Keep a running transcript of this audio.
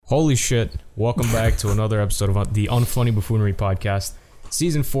Holy shit. Welcome back to another episode of the Unfunny Buffoonery Podcast.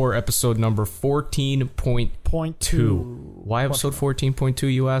 Season 4, episode number 14.2. Why episode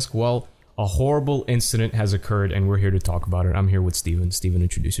 14.2, you ask? Well, a horrible incident has occurred, and we're here to talk about it. I'm here with Steven. Steven,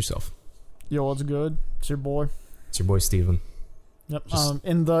 introduce yourself. Yo, what's good? It's your boy. It's your boy, Steven. Yep.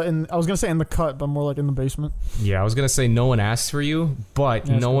 I was gonna say in the cut, but more like in the basement. Yeah, I was gonna say no one asked for you, but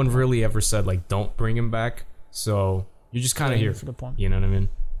Yeah, no one point. really ever said, like, don't bring him back. So you're just kind of here. That's a good point. You know what I mean?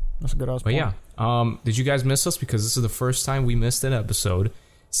 That's a good ass But point. yeah, did you guys miss us? Because this is the first time we missed an episode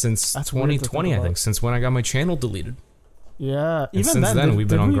since That's weird to 2020, think I think, about. since when I got my channel deleted. Yeah. And since then, we've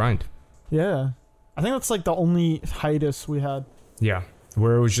been on grind. Yeah. I think that's like the only hiatus we had. Yeah,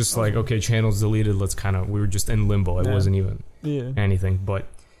 where it was just like, okay, channel's deleted, we were just in limbo. It Yeah. wasn't even Yeah. anything. But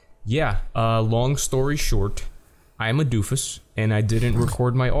yeah, long story short, I'm a doofus, and I didn't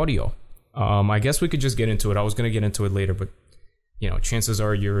record my audio. I guess we could just get into it. I was going to get into it later, but you know, chances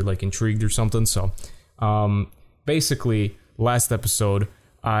are you're like intrigued or something. So, basically, last episode,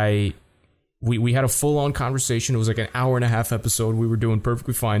 we had a full-on conversation. It was like an hour and a half episode. We were doing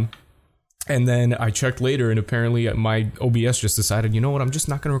perfectly fine. And then I checked later, and apparently my OBS just decided, you know what, I'm just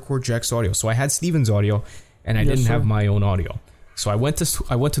not going to record Jack's audio. So I had Steven's audio, and I didn't have my own audio. So I went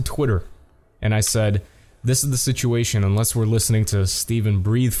to Twitter, and I said, this is the situation. Unless we're listening to Steven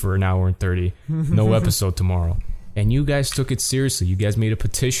breathe for an hour and 30, no episode tomorrow. And you guys took it seriously. You guys made a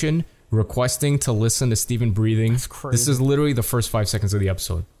petition requesting to listen to Steven breathing. That's crazy. This is literally the first 5 seconds of the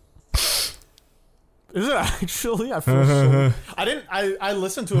episode. Is it actually? I feel so. I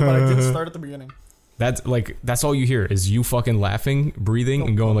listened to it, but I didn't start at the beginning. That's all you hear is you fucking laughing, breathing,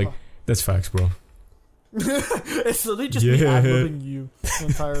 and going like, that's facts, bro. It's literally just me ad-libbing you the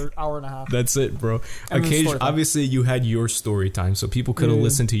entire hour and a half. That's it, bro. And then story time. Obviously, you had your story time, so people could have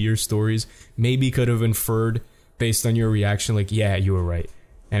listened to your stories. Maybe could have inferred based on your reaction, like, yeah, you were right.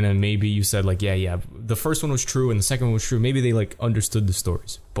 And then maybe you said, like, yeah, the first one was true and the second one was true. Maybe they, like, understood the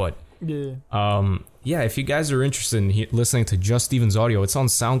stories. But, yeah, if you guys are interested in listening to just Steven's audio, it's on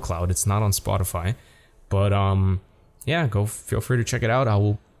SoundCloud. It's not on Spotify. But, yeah, feel free to check it out. I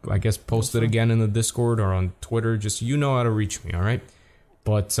will, I guess, post it again in the Discord or on Twitter. Just, you know how to reach me, all right?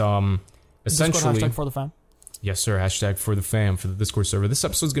 But, essentially... Discord hashtag for the fam. Yes, sir. Hashtag for the fam, for the Discord server. This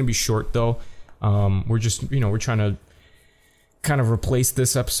episode's going to be short, though. We're just, we're trying to kind of replace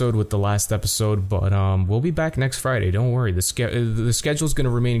this episode with the last episode, but we'll be back next Friday. Don't worry. The schedule's going to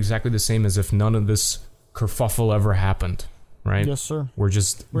remain exactly the same as if none of this kerfuffle ever happened, right? Yes, sir. We're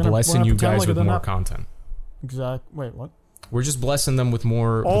blessing you guys with more content. Wait, what? We're just blessing them with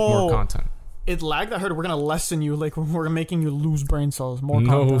more content. It lagged. I heard we're going to lessen you, like we're making you lose brain cells. More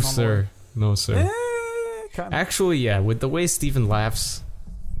content. No, sir. Actually, yeah, with the way Steven laughs...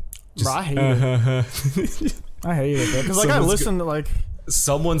 I hate it. I hate it, because like I listen to like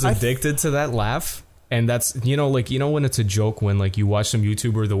someone's addicted to that laugh, and that's when it's a joke when like you watch some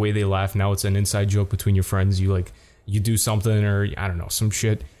YouTuber, the way they laugh, now it's an inside joke between your friends. You do something, or I don't know, some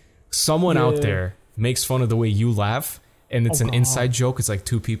shit. Someone out there makes fun of the way you laugh, and it's an inside joke. It's like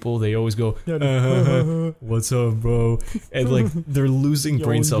two people. They always go, "What's up, bro?" And like they're losing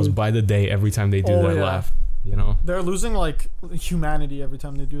brain cells by the day every time they do that laugh. You know, they're losing like humanity every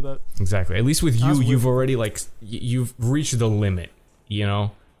time they do that. Exactly. At least with you, you've already you've reached the limit. You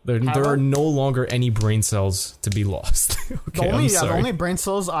know, there are no longer any brain cells to be lost. Okay, the only brain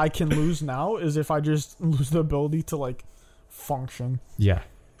cells I can lose now is if I just lose the ability to like function. Yeah.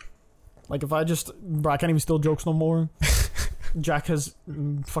 Like if I can't even steal jokes no more. Jack has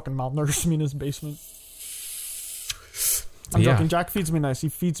fucking malnourished me in his basement. I'm joking. Jack feeds me nice. He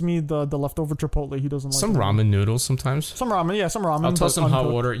feeds me the leftover Chipotle. He doesn't like some ramen noodles sometimes. Some ramen. I'll toss some hot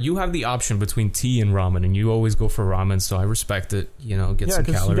water. You have the option between tea and ramen, and you always go for ramen, so I respect it. You know, get some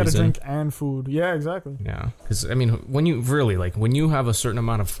calories in. You gotta drink and food. Yeah, exactly. Yeah, because I mean, when you have a certain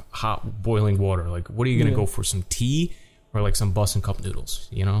amount of hot boiling water, like, what are you gonna go for? Some tea or like some bus and cup noodles?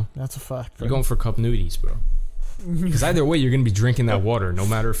 You know, that's a fact. You're going for cup noodies, bro. Because either way, you're gonna be drinking that water, no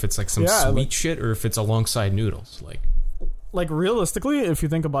matter if it's like some sweet shit or if it's alongside noodles, Like, realistically, if you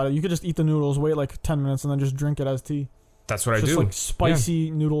think about it, you could just eat the noodles, wait like 10 minutes, and then just drink it as tea. That's what I do. Just like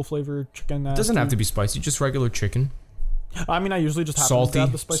spicy noodle flavored chicken. It doesn't have to be spicy, just regular chicken. I mean, I usually just have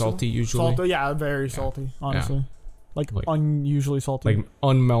the spicy. Salty usually. Yeah, very salty, honestly. Yeah. Like unusually salty. Like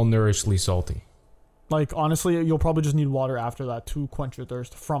unmalnourishedly salty. Like, honestly, you'll probably just need water after that to quench your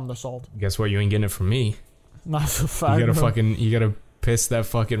thirst from the salt. Guess what? You ain't getting it from me. That's a fact. You gotta piss that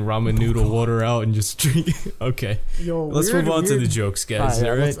fucking ramen noodle water out and just drink it. Okay. Yo, let's move on to the jokes, guys.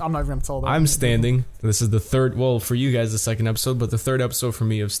 All right. I'm not even gonna tell that. I'm standing. This is the third, well, for you guys, the second episode, but the third episode for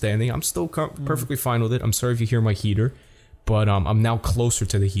me of standing. I'm still perfectly fine with it. I'm sorry if you hear my heater, but I'm now closer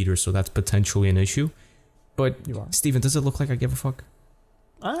to the heater, so that's potentially an issue. But You are. Steven, does it look like I give a fuck?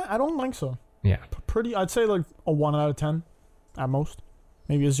 I don't think so. Yeah. Pretty. I'd say like a 1 out of 10 at most.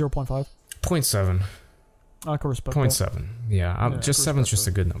 Maybe a 0.5. 0.7. I can respect 0.7. Yeah, Yeah, just I seven's respect just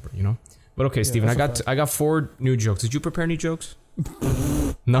a that. good number, you know. But okay, Steven, I that's a got 4 new jokes. Did you prepare any jokes?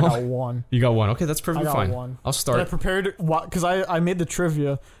 No, I got one. you got one. Okay, that's I perfectly got fine. one. I'll I start. prepared because I made the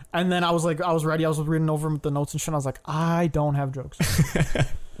trivia, and then I was ready. I was reading over the notes and shit. And I was like, I don't have jokes.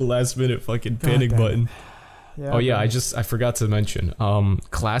 Last minute fucking God panic damn it. button. Yeah, Oh yeah, man. I forgot to mention.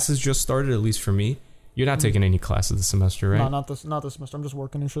 Classes just started, at least for me. You're not taking any classes this semester, right? No, not this semester. I'm just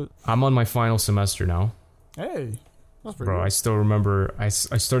working and shit. I'm on my final semester now. Hey, that's pretty Bro, I good. still remember I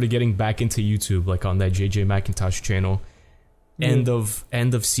started getting back into YouTube, like on that JJ McIntosh channel. Yeah.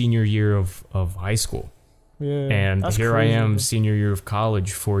 End of senior year of high school. Yeah, And that's here crazy, I am, bro. senior year of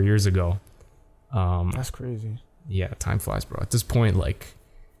college 4 years ago. That's crazy. Yeah, time flies, bro. At this point, like,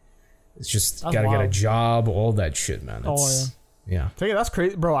 it's just That's gotta get a wild. job, all that shit, man. Oh, It's, yeah. Take it. That's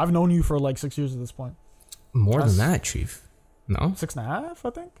crazy, bro. I've known you for like 6 years at this point. More than That's- that, Chief. No? 6.5, I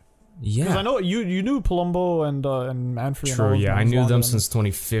think. Yeah. Because I know you knew Palumbo and Manfred. and all True, those yeah. I guys knew longer them than since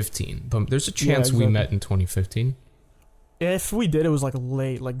 2015. But there's a chance exactly. we met in 2015. me. If we did, it was like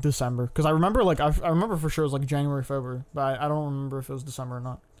late, like December. Because I remember, like I remember for sure it was like January, February, but I don't remember if it was December or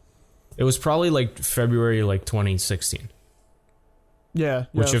not. It was probably like February, like 2016. Yeah.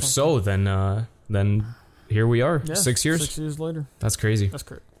 Which, if that's so, then here we are, yeah, 6 years. 6 years later. That's crazy. That's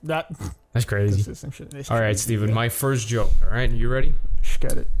crazy. That's That's crazy. the same shit. It's All right, crazy, Steven, yeah. my first joke. All right, you ready?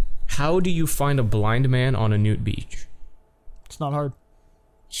 Get it. How do you find a blind man on a nude beach? It's not hard.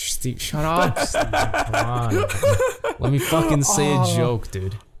 Steve, shut up. Steve, come on. Let me fucking say a joke,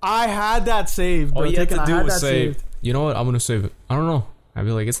 dude. I had that saved. All Bro. you had Taken, to I do had was that say, saved. you know what? I'm gonna save it. I don't know. I'd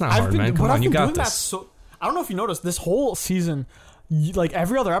be like, it's not hard, man. Come on, I've you been got doing that this. so. I don't know if you noticed this whole season. Like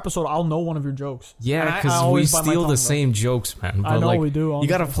every other episode, I'll know one of your jokes. And Yeah, I because we always bite my steal tongue, the though. same jokes, man. But I know like, we do. you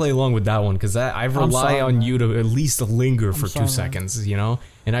gotta play along with that one because I rely sorry, on man. you to at least linger for sorry, 2 man. seconds, you know.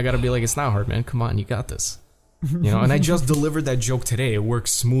 And I gotta be like, it's not hard, man. Come on, you got this. You know. And I just delivered that joke today. It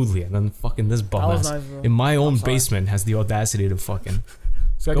works smoothly, and then fucking this That was bum nice, bro. in my own sorry. basement has the audacity to fucking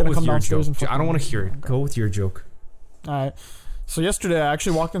So I go gotta with come your downstairs joke. and I don't want to fucking- hear it. Go with your joke. All right. So yesterday, I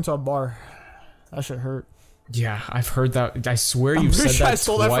actually walked into a bar. That shit hurt. Yeah, I've heard that. I swear I'm you've pretty said sure I that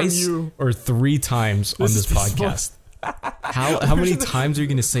stole that from twice you. or 3 times on this This is- podcast. How many times are you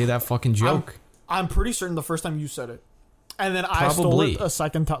gonna say that fucking joke? I'm pretty certain the first time you said it, and then I stole Probably. it a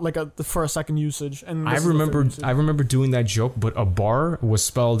second time, like for a second usage. And I this is the third remember usage. I remember doing that joke, but a bar was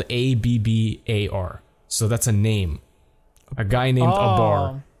spelled ABBAR. So that's a name. A guy named a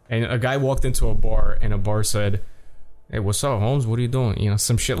bar. And a guy walked into a bar and a bar said, "Hey, what's up, Holmes? What are you doing?" You know,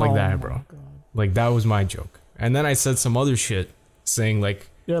 some shit like Oh that, my bro. God. Like that was my joke. And then I said some other shit saying like,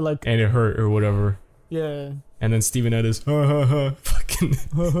 Yeah, like and it hurt or whatever. yeah. And then Steven had his fucking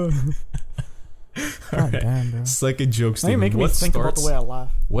God damn, bro. second joke. Now you Steven, make me think about the way I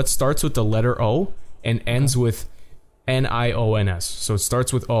laugh. what starts with the letter O and ends with NIONS? So it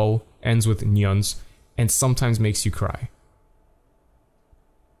starts with O, ends with nyuns, and sometimes makes you cry.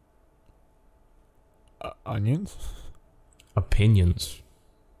 Onions. Opinions.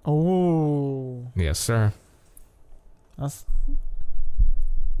 Oh, Yes, sir. that's.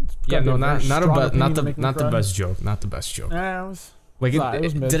 Yeah, no, not not not the the best joke. Not the best joke. Nah, it was Like, Nah, it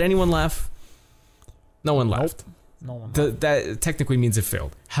was mid. did anyone laugh? No one laughed. no one. That technically means it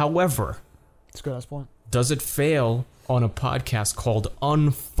failed. However, It's a good ass point. does it fail on a podcast called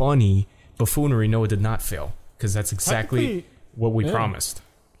Unfunny Buffoonery? No, it did not fail because that's exactly Technically, what we yeah. promised.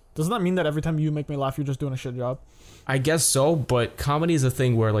 doesn't that mean that every time you make me laugh, you're just doing a shit job? I guess so, but comedy is a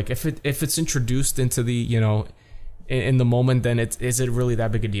thing where, like, if it's introduced into the, you know, in the moment, then is it really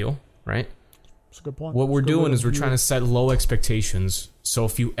that big a deal, right? It's a good point. What It's we're a good way doing is we're view trying to it. set low expectations. So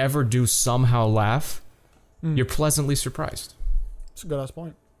if you ever do somehow laugh, you're pleasantly surprised. It's a good ass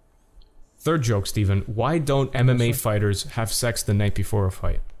point. Third joke, Steven. Why don't MMA Yes, sir. fighters have sex the night before a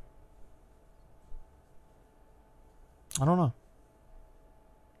fight? I don't know.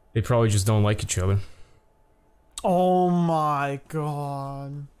 They probably just don't like each other. Oh my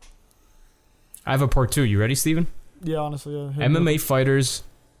god. I have a part 2. You ready, Steven? Yeah, honestly, yeah. Hit me MMA fighters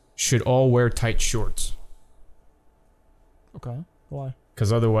should all wear tight shorts up. Okay. Why?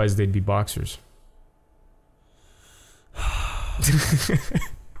 because otherwise they'd be boxers.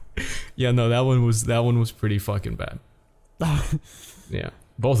 Yeah, no, that one was pretty fucking bad. Yeah,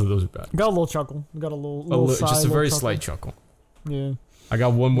 both of those are bad. Got a little chuckle. Got a little sigh, Just a little very chuckle. slight chuckle. Yeah. I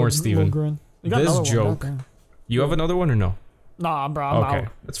got one more, Little Steven. grin. You got This another one, joke. goddamn. You have another one or no? Nah, bro. I'm Okay,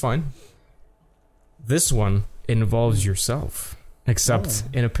 out. that's fine. This one involves yourself, except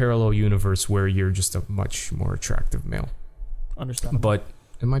in a parallel universe where you're just a much more attractive male. Understand. But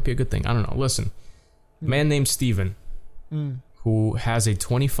it might be a good thing. I don't know. Listen, a man named Steven, who has a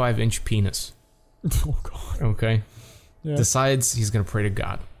 25-inch penis, Oh God. okay, Yeah. decides he's going to pray to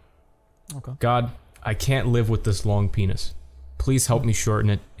God. Okay. God, I can't live with this long penis. Please help me shorten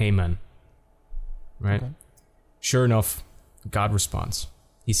it. Amen. Right? Okay. Sure enough, God responds.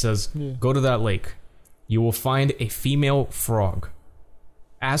 He says, Yeah. go to that lake. You will find a female frog.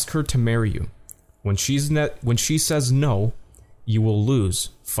 Ask her to marry you. When she says no, you will lose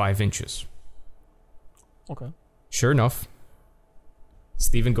 5 inches. Okay. Sure enough,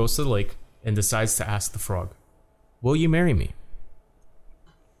 Stephen goes to the lake and decides to ask the frog, will you marry me?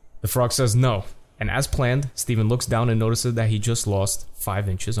 The frog says no. And as planned, Stephen looks down and notices that he just lost 5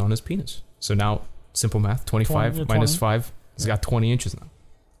 inches on his penis. So now, simple math, 25 20, minus 20. 5, he's got 20 inches now.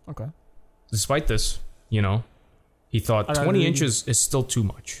 Okay. Despite this, he thought I 20 agree. inches is still too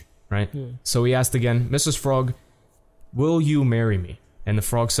much, right? Yeah. So he asked again, Mrs. Frog, will you marry me? And the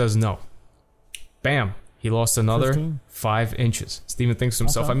frog says no. Bam! He lost another 15. 5 inches. Stephen thinks to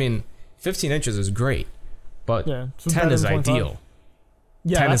himself, Okay. I mean, 15 inches is great, but Yeah. So 10 better is than 25. ideal.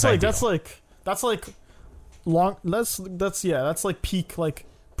 Yeah, 10 is that's ideal. that's like long. That's like peak like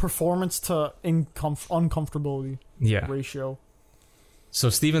performance to uncomfortability Yeah. ratio. So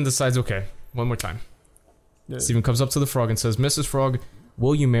Stephen decides, okay, one more time. Yeah. Stephen comes up to the frog and says, Mrs. Frog,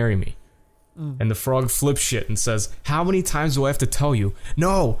 will you marry me? And the frog flips shit and says, how many times do I have to tell you?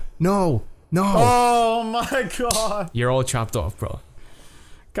 No, no, no. Oh my God. You're all chopped off, bro.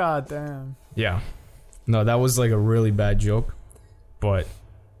 God damn. Yeah. No, that was like a really bad joke. But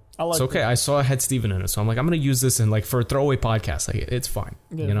I like it's okay. I saw I had Steven in it. So I'm like, I'm going to use this in like for a throwaway podcast. Like, it's fine.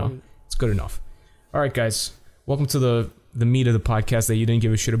 Yeah, you know, fuck it. it's good enough. All right, guys. Welcome to the meat of the podcast that you didn't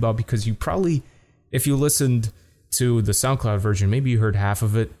give a shit about because you probably, if you listened to the SoundCloud version, maybe you heard half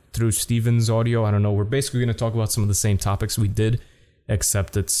of it through Steven's audio. I don't know. We're basically going to talk about some of the same topics we did,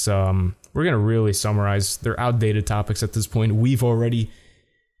 except it's we're going to really summarize. They're outdated topics at this point. We've already,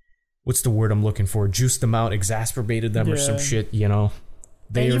 what's the word I'm looking for? Juiced them out, exacerbated them or some Yeah. shit, you know.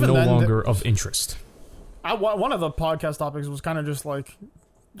 They And are even no then, longer of interest. One of the podcast topics was kind of just like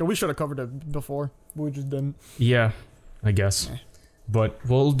we should have covered it before, but we just didn't. Yeah, I guess. Eh. But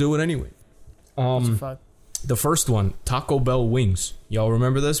we'll do it anyway. That's a fact. The first one, Taco Bell wings. Y'all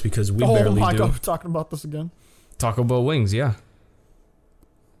remember this? Because we Oh barely my do. God, we're talking about this again. Taco Bell wings, yeah.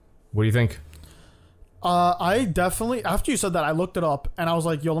 What do you think? I definitely after you said that, I looked it up and I was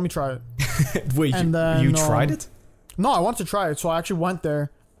like, yo, let me try it. Wait, And then, you tried it? No, I wanted to try it, so I actually went there,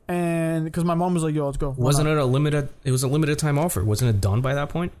 and because my mom was like, "Yo, let's go." Why Wasn't not? it a limited? It was a limited time offer. Wasn't it done by that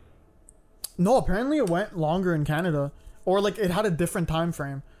point? No, apparently it went longer in Canada, or like it had a different time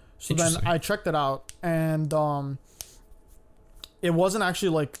frame. So then Interesting. I checked it out, and it wasn't actually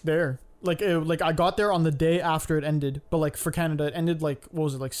like there. Like I got there on the day after it ended, but like for Canada, it ended like what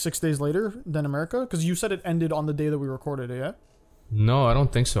was it like 6 days later than America? Because you said it ended on the day that we recorded it, yeah? No, I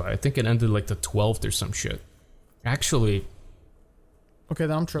don't think so. I think it ended like the 12th or some shit. Actually, Okay,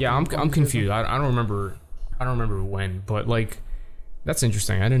 then I'm tripping. yeah, I'm confused. I don't remember. I don't remember when, but like, that's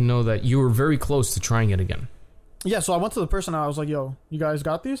interesting. I didn't know that you were very close to trying it again. Yeah, so I went to the person and I was like, "Yo, you guys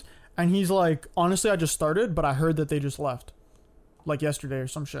got these?" And he's like, "Honestly, I just started, but I heard that they just left, like yesterday or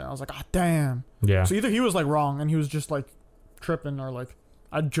some shit." I was like, "Ah, damn." Yeah. So either he was like wrong and he was just like tripping, or like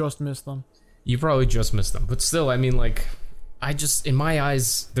I just missed them. You probably just missed them. But still, I mean, like, in my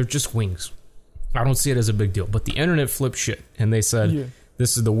eyes, they're just wings. I don't see it as a big deal. But the internet flipped shit. And they said, Yeah.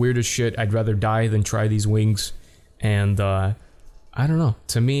 this is the weirdest shit. I'd rather die than try these wings. And, I don't know.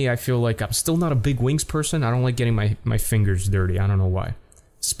 To me, I feel like I'm still not a big wings person. I don't like getting my fingers dirty. I don't know why.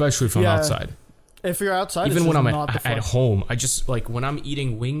 Especially if I'm Yeah. outside. If you're outside, Even it's when just I'm not the at fuck- home, I just, like, when I'm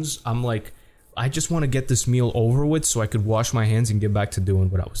eating wings, I'm like, I just want to get this meal over with so I could wash my hands and get back to doing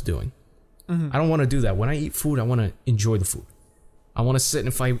what I was doing. I don't want to do that. When I eat food, I want to enjoy the food. I want to sit,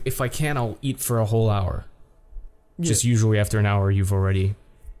 and if I can, I'll eat for a whole hour. Yeah. Just usually after an hour, you've already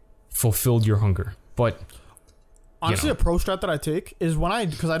fulfilled your hunger. But Honestly, know. a pro strat that I take is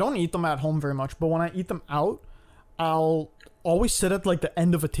because I don't eat them at home very much, but when I eat them out, I'll always sit at like the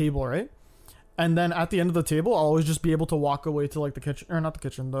end of a table, right? And then at the end of the table, I'll always just be able to walk away to like the kitchen, or not the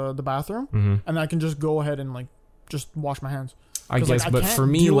kitchen, the bathroom, and then I can just go ahead and like just wash my hands. I 'Cause, guess, like, but can't for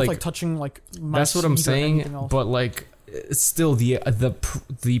me, deal with, like touching like my that's what I'm seat or saying. anything else. But like, it's still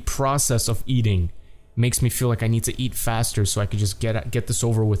the process of eating makes me feel like I need to eat faster so I could just get this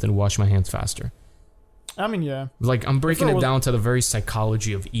over with and wash my hands faster. I mean, yeah, Like, I'm breaking it it was- down to the very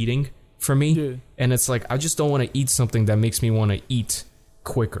psychology of eating for me. Yeah. And it's like, I just don't want to eat something that makes me want to eat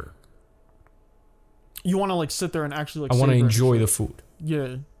quicker. You want to like sit there and actually like. I want to savor it. enjoy the food.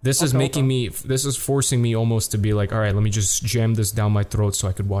 Yeah. This is making me. This is forcing me almost to be like, all right, let me just jam this down my throat so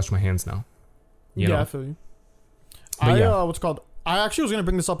I could wash my hands now. You know? I feel you. But yeah. What's it called? I actually was gonna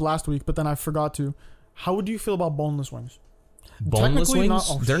bring this up last week, but then I forgot to. How would you feel about boneless wings? Boneless Technically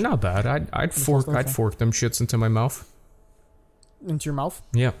wings? They're not bad. I'd fork them shits into my mouth. Into your mouth?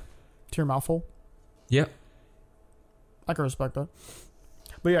 Yeah. To your mouth hole? Yeah. I can respect that.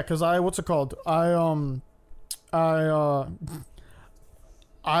 But yeah, because what's it called? I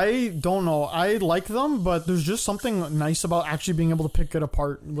don't know. I like them, but there's just something nice about actually being able to pick it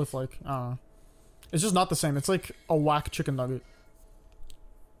apart with like, I don't know. It's just not the same. It's like a whack chicken nugget.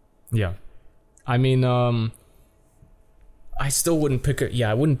 Yeah. I mean, I still wouldn't pick it.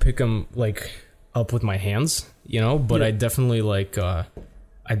 Yeah, I wouldn't pick them like up with my hands, you know, but Yeah. I definitely like, I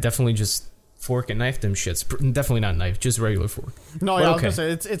definitely just fork and knife them shits. Definitely not knife, just regular fork. No, But yeah, I was okay.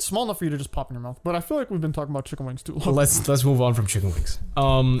 gonna say it's small enough for you to just pop in your mouth. But I feel like we've been talking about chicken wings too long. Let's move on from chicken wings.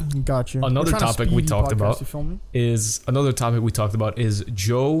 Got you. Another We're trying to topic we speedy talked podcast, about You feel me? is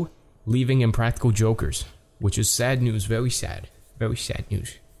Joe leaving Impractical Jokers, which is sad news. Very sad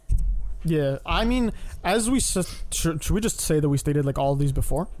news. Yeah, I mean, as we should we just say that we stated like all of these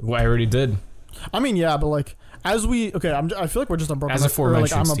before? Well, I already did. I mean, yeah, but like as we I feel like we're just a broken As record, or,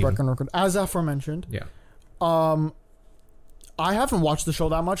 like aforementioned, I'm a Steven. broken record. As aforementioned, Yeah. I haven't watched the show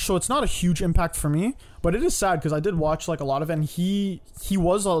that much, so it's not a huge impact for me. But it is sad because I did watch like a lot of it, and he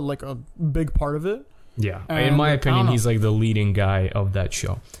was like a big part of it. Yeah. In And, my I opinion, don't know. he's like the leading guy of that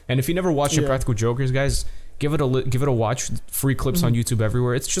show. And if you never watched Yeah. Impractical Jokers, guys, give it a watch. Free clips on YouTube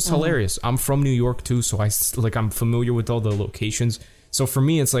everywhere. It's just hilarious. I'm from New York too, so I'm familiar with all the locations. So for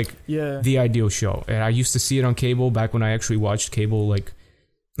me, it's like Yeah, the ideal show. And I used to see it on cable back when I actually watched cable, like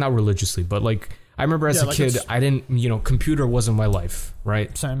not religiously, but like I remember as Yeah, a like kid, it's- I didn't, computer wasn't my life,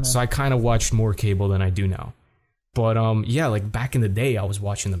 right? same. Man. So I kind of watched more cable than I do now. But yeah, like back in the day, I was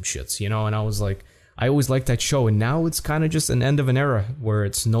watching them shits, and I was like, I always liked that show, and now it's kind of just an end of an era where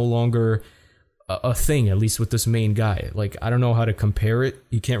it's no longer a thing, at least with this main guy. Like I don't know how to compare it.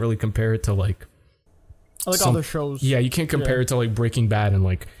 You can't really compare it to like I like some- other shows. yeah, you can't compare Yeah. it to like Breaking Bad and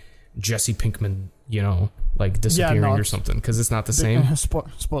like Jesse Pinkman, like disappearing or it's- something, because it's not the same.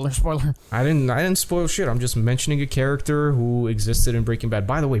 Spoiler. I didn't spoil shit. I'm just mentioning a character who existed in Breaking Bad.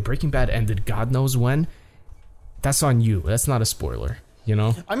 By the way, Breaking Bad ended God knows when. That's on you. That's not a spoiler.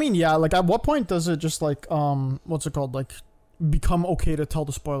 I mean, yeah, like at what point does it just like what's it called, like become okay to tell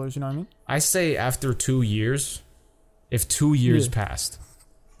the spoilers? You know what I mean? I say after 2 years. If 2 years Yeah. passed,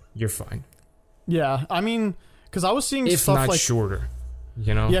 you're fine. Yeah, I mean, because I was seeing If stuff not like shorter,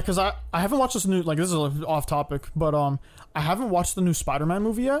 yeah, because I haven't watched this new, like this is off topic, but I haven't watched the new Spider-Man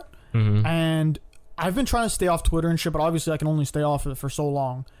movie yet, Mhm. and I've been trying to stay off Twitter and shit, but obviously I can only stay off it for so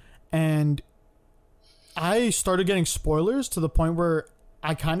long, and I started getting spoilers to the point where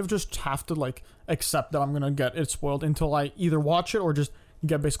I kind of just have to like accept that I'm gonna get it spoiled until I either watch it or just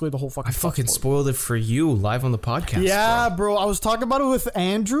get basically the whole fucking. I stuff fucking spoiled. spoiled it for you live on the podcast. Yeah, bro. bro. I was talking about it with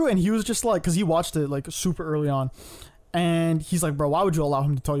Andrew, and he was just like, because he watched it like super early on, and he's like, bro, why would you allow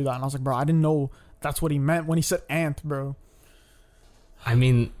him to tell you that? And I was like, bro, I didn't know that's what he meant when he said ant, bro. I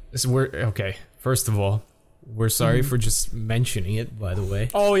mean, we're okay. First of all, we're sorry for just mentioning it. By the way,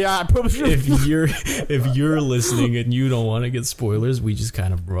 Oh yeah, I probably should. if you're listening and you don't want to get spoilers, we just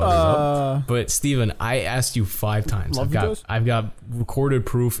kind of brought it up. But Steven, I asked you 5 times. Love you guys. I've got recorded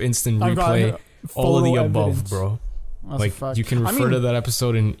proof, instant I've got, replay, all of the photo above, evidence. bro. That's a Like fact. you can I refer mean, to that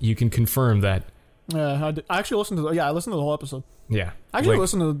episode and you can confirm that. Yeah, I actually listened to. I listened to the whole episode. Yeah. I actually Like,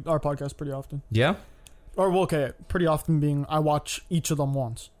 listen to our podcast pretty often. Yeah. Or well, okay, pretty often being I watch each of them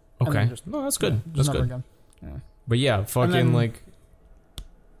once. and Okay. then just- No, that's good. yeah, That's never good. Again. But yeah, fucking then- like,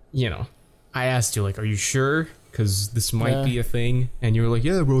 I asked you like, are you sure? Because this might Yeah. be a thing, and you were like,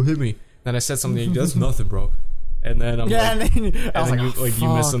 yeah, bro, hit me. Then I said something, that's nothing, bro. And then I'm Yeah, like, and then I was and then like, you oh, you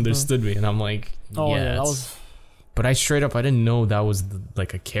fuck, misunderstood me, and I'm like, bro. Oh yeah, that it's- was. But I straight up, I didn't know that was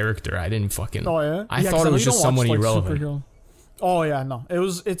like a character. I didn't fucking. Oh yeah. I Yeah, thought 'cause it know was you just don't watch, someone like, irrelevant. superhero. Oh yeah, no.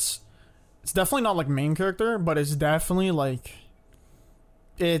 It's definitely not like main character, but it's definitely like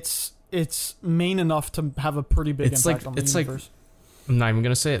it's main enough to have a pretty big It's impact like- on the it's like- universe. I'm not even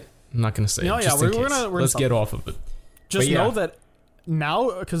gonna say it. I'm not gonna say No, it. yeah, Just in we're case. gonna Let's stop. get off of it. Just but yeah. know that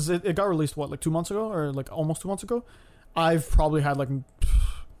now, because it got released what, like 2 months ago, or like almost 2 months ago. I've probably had like.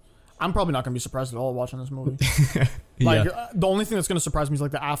 I'm probably not gonna be surprised at all watching this movie. Like Yeah. the only thing that's gonna surprise me is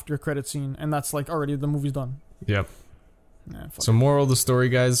like the after credit scene, and that's like already the movie's done. Yep. Yeah, fuck So moral of the story,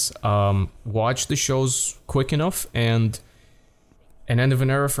 guys, watch the shows quick enough, and an end of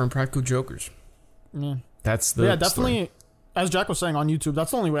an era for Impractical Jokers. it. Yeah. That's the Yeah, story. definitely. As Jack was saying on YouTube, that's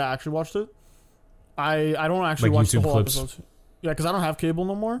the only way I actually watched it. I don't actually Like watch the YouTube whole clips? episodes. Yeah, because I don't have cable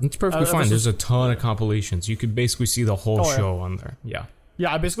no more. It's perfectly Ever fine. There's since- a ton of compilations. You could basically see the whole Oh, yeah. show on there. Yeah.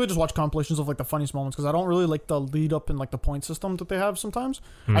 Yeah, I basically just watch compilations of like the funniest moments because I don't really like the lead up and like the point system that they have sometimes.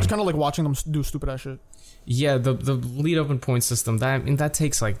 I just kind of like watching them do stupid ass shit. Yeah, the lead up and point system, that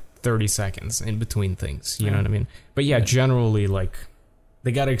takes like 30 seconds in between things. You know what I mean? But yeah, generally, like,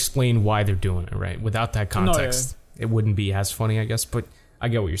 they got to explain why they're doing it, right? Without that context, it wouldn't be as funny, I guess. But I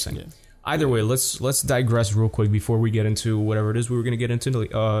get what you're saying. Yeah. Either way, let's digress real quick before we get into whatever it is we were going to get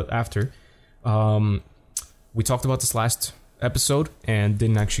into after. We talked about this last episode and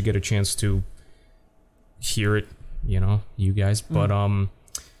didn't actually get a chance to hear it, you guys. But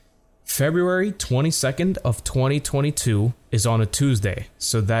February 22nd of 2022 is on a Tuesday.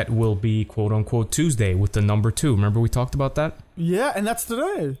 So that will be quote unquote Tuesday with the number 2. Remember we talked about that? Yeah, and that's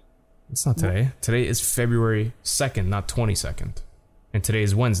today. It's not today. Today is February 2nd, not 22nd. And today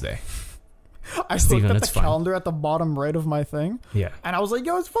is Wednesday. I Steven, looked at that's the fine. calendar at the bottom right of my thing, Yeah, and I was like,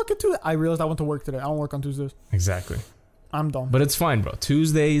 "Yo, it's fucking Tuesday." I realized I went to work today. I don't work on Tuesdays. exactly. I'm done. But it's fine, bro.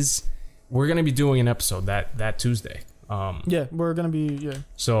 Tuesdays, we're going to be doing an episode that Tuesday. Yeah, we're gonna be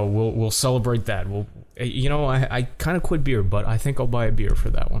So we'll celebrate that. I kind of quit beer, but I think I'll buy a beer for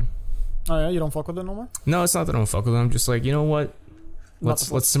that one. Oh yeah, you don't fuck with it no more. No, it's not that I don't fuck with it. I'm just like, you know what?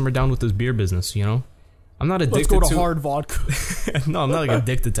 Let's simmer down with this beer business. I'm not addicted. Let's go to hard vodka. No, I'm not like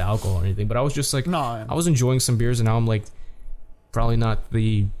addicted to alcohol or anything. But I was just like, Nah, I was enjoying some beers, and now I'm like, probably not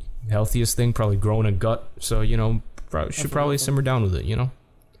the healthiest thing. Probably growing a gut, so should probably simmer down with it. yeah.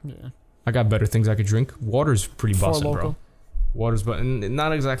 I got better things I could drink. Water's pretty Four busted, bro. Loko. Water's but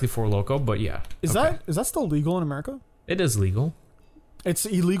not exactly Four Loko, but yeah. Is Okay. that still legal in America? It is legal. It's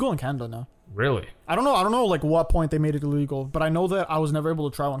illegal in Canada now. Really? I don't know like what point they made it illegal, but I know that I was never able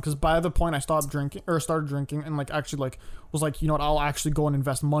to try one because by the point I stopped drinking or started drinking and like actually like was like, you know what, I'll actually go and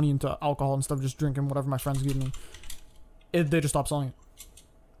invest money into alcohol instead of just drinking whatever my friends give me. They just stopped selling it.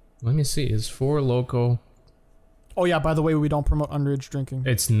 Let me see. Is Four Loko? Oh yeah, by the way, we don't promote underage drinking.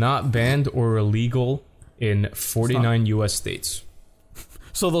 It's not banned or illegal in 49 U.S. states.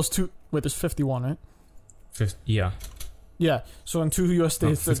 So those two, wait, there's 51, right? Yeah. Yeah. So in 2 U.S.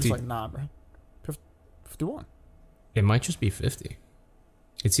 states, they're 50. just like, nah, bro. 51. It might just be 50.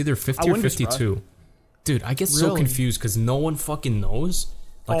 It's either 50 I or wouldn't be 52. Dude, I get so Really? confused because no one fucking knows.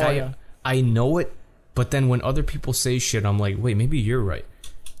 Like, Oh, yeah. I know it, but then when other people say shit, I'm like, wait, maybe you're right.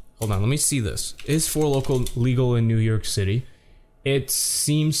 Hold on, let me see this. Is Four Loko legal in New York City? It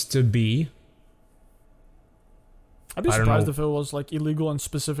seems to be. I'd be I don't surprised know. if it was like illegal in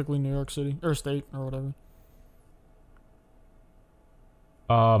specifically New York City or state or whatever.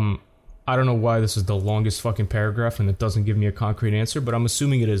 I don't know why this is the longest fucking paragraph and it doesn't give me a concrete answer, but I'm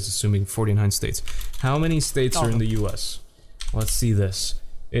assuming it is, assuming 49 states. How many states are in the U.S.? Let's see this.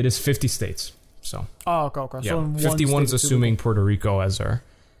 It is 50 states. So, Oh, okay. yeah. So in 51 is assuming Puerto Rico as our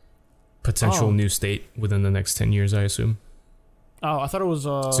potential Oh. new state within the next 10 years, I assume. Oh, I thought it was.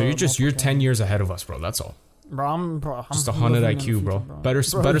 So you're 10 years ahead of us, bro. That's all. Bro, I'm Just 100 living in the IQ, bro.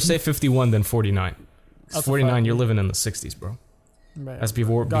 future, Better say 51 than 49. That's a 49, fact. you're living in the 60s, bro. Man, That's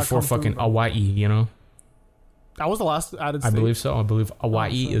before gotta come fucking through, bro. Hawaii, That was the last added I state. believe so. I believe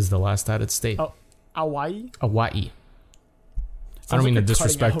Hawaii shit. is the last added state. Oh, Hawaii? Hawaii. I Sounds don't mean like to you're cutting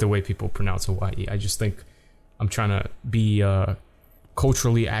disrespect out. the way people pronounce Hawaii. I just think I'm trying to be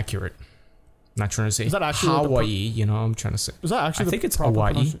culturally accurate. Not trying to say Is that actually what the Hawaii, I'm trying to say. Is that actually I think the it's proper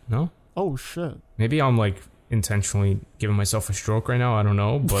Hawaii. pronunciation? No? Oh, shit. Maybe I'm like intentionally giving myself a stroke right now. I don't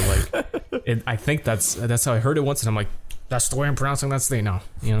know, but like I think that's how I heard it once and I'm like, that's the way I'm pronouncing that state now,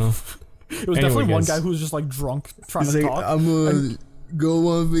 It was Anyway, definitely one guys. guy who was just like drunk trying to talk. I'm gonna go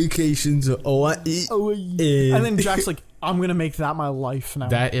on vacation to Hawaii. And then Jack's like, I'm going to make that my life now.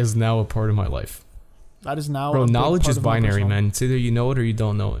 That is now a part of my life. That is now. Bro, a big knowledge part is of my binary, personal- man. It's either you know it or you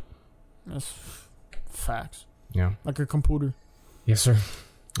don't know it. That's facts. Yeah. Like a computer. Yes, sir.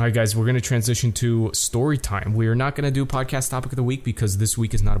 All right, guys, we're going to transition to story time. We are not going to do podcast topic of the week because this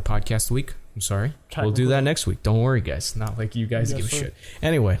week is not a podcast week. I'm sorry. We'll do that next week. Don't worry, guys. Not like you guys Yes, give a sir. shit.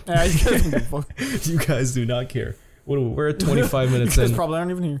 Anyway, Yeah, you guys don't give a fuck. you guys do not care. We're at 25 minutes You guys in. probably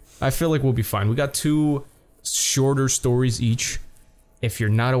aren't even here. I feel like we'll be fine. We got 2 shorter stories each. If you're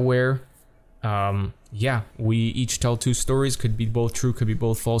not aware, we each tell 2 stories. Could be both true, could be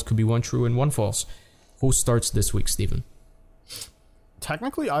both false, could be one true and one false. Who starts this week, Steven?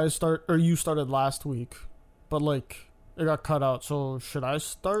 Technically, you started last week, but like it got cut out. So should I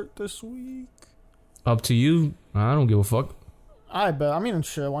start this week? Up to you. I don't give a fuck. I bet. I mean,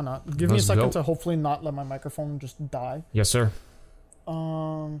 shit. Why not? Give me a Let's second go. to hopefully not let my microphone just die. Yes, sir.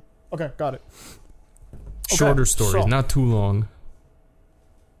 Okay, got it. Shorter Okay, stories, so- not too long.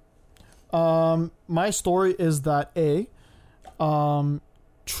 My story is that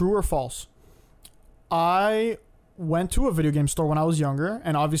true or false? I went to a video game store when I was younger,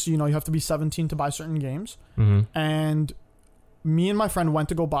 and obviously, you have to be 17 to buy certain games. Mm-hmm. And me and my friend went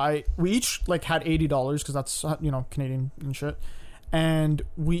to go buy. We each had $80 because that's Canadian and shit. And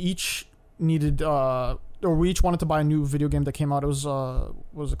we each needed or we each wanted to buy a new video game that came out. It was what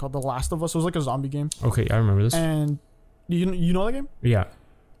was it called? The Last of Us. It was like a zombie game. Okay, I remember this. And you know that game? Yeah.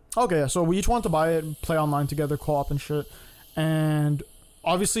 Okay, yeah. So we each wanted to buy it, play online together, co-op and shit. And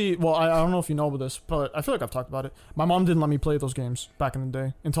obviously, well, I don't know if you know about this, but I feel like I've talked about it. My mom didn't let me play those games back in the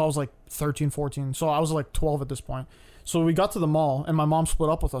day until I was like 13, 14. So I was like 12 at this point. So we got to the mall, and my mom split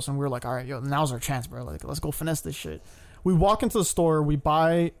up with us, and we were like, all right, yo, now's our chance, bro. Like, let's go finesse this shit. We walk into the store, we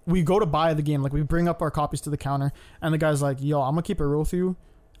go to buy the game. Like, we bring up our copies to the counter, and the guy's like, yo, I'm gonna keep it real with you.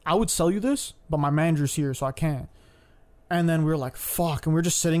 I would sell you this, but my manager's here, so I can't. And then we were like, fuck. And we were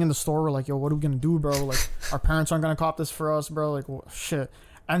just sitting in the store. We're like, yo, what are we going to do, bro? Like, our parents aren't going to cop this for us, bro. Like, shit.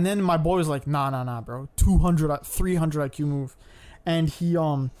 And then my boy was like, nah, bro. 300 IQ move. And he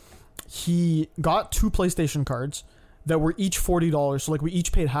got 2 PlayStation cards that were each $40. So, like, we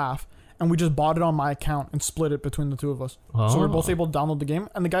each paid half. And we just bought it on my account and split it between the two of us. Oh. So we were both able to download the game.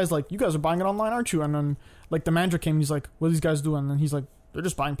 And the guy's like, you guys are buying it online, aren't you? And then, like, the manager came and he's like, what are these guys doing? And he's like, they're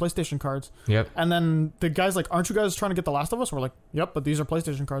just buying PlayStation cards. Yep. And then the guy's like, aren't you guys trying to get The Last of Us? We're like, yep, but these are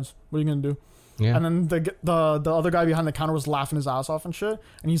PlayStation cards. What are you going to do? Yeah. And then the other guy behind the counter was laughing his ass off and shit.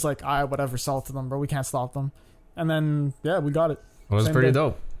 And he's like, all right, whatever, sell it to them, bro. We can't stop them. And then, yeah, we got it. Well, it was pretty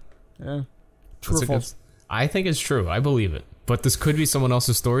dope. Yeah. True or false? I think it's true. I believe it. But this could be someone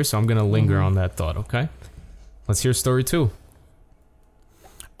else's story, so I'm going to linger on that thought, okay? Let's hear story 2.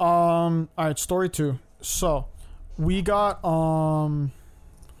 All right, story 2. So, we got,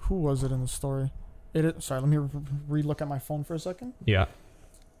 who was it in the story? Sorry, let me re-look at my phone for a second. Yeah.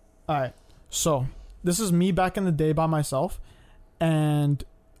 Alright, so this is me back in the day by myself, and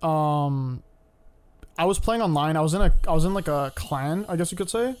I was playing online. I was in like a clan, I guess you could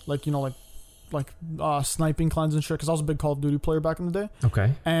say, like sniping clans and shit, because I was a big Call of Duty player back in the day.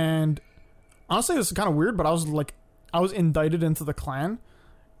 Okay. And honestly, this is kind of weird, but I was indicted into the clan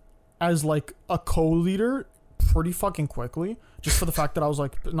as like a co-leader pretty fucking quickly, just for the fact that I was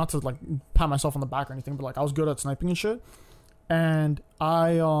like, not to like pat myself on the back or anything, but like I was good at sniping and shit. And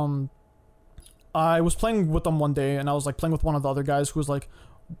I was playing with them one day, and I was like playing with one of the other guys who was like,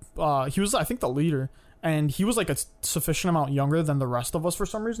 he was, I think, the leader, and he was like a sufficient amount younger than the rest of us for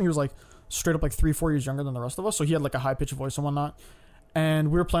some reason. He was like straight up like 3-4 years younger than the rest of us, so he had like a high pitched voice and whatnot.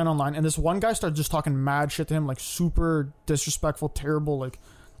 And we were playing online, and this one guy started just talking mad shit to him, like super disrespectful, terrible, like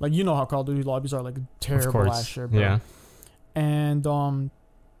you know how Call of Duty lobbies are, like terrible ass shit, bro. Yeah. And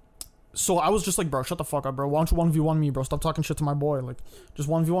so I was just like, bro, shut the fuck up, bro. Why don't you 1v1 me, bro? Stop talking shit to my boy. Like, just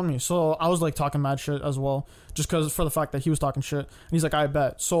 1v1 me. So I was like talking mad shit as well, just because for the fact that he was talking shit. And he's like, I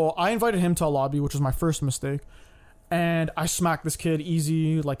bet. So I invited him to a lobby, which was my first mistake. And I smacked this kid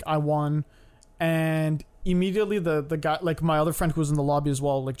easy. Like, I won. And immediately the guy, like my other friend who was in the lobby as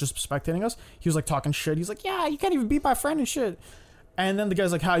well, like just spectating us, he was like talking shit. He's like, yeah, you can't even beat my friend and shit. And then the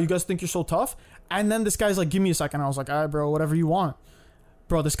guy's like, how, you guys think you're so tough? And then this guy's like, give me a second. I was like, all right, bro, whatever you want.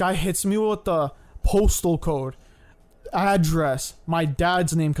 Bro, this guy hits me with the postal code, address, my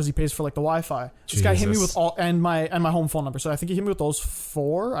dad's name, because he pays for like the Wi-Fi. This guy hit me with all, and my home phone number. So I think he hit me with those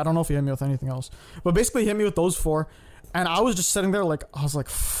 4. I don't know if he hit me with anything else, but basically he hit me with those 4. And I was just sitting there like, I was like,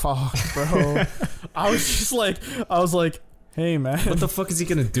 fuck, bro. I was like, hey, man. What the fuck is he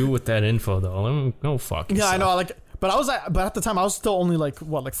gonna do with that info though? No fuck. Yeah, I know. Like, but at the time I was still only like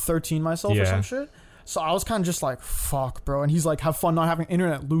 13 myself or some shit. So I was kind of just like, fuck, bro. And he's like, have fun not having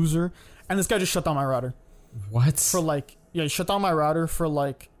internet, loser. And this guy just shut down my router. What? For like, yeah, he shut down my router for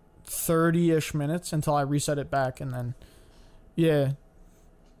like 30-ish minutes until I reset it back. And then, yeah.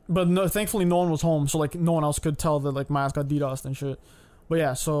 But no, thankfully no one was home. So like no one else could tell that like my ass got DDoSed and shit. But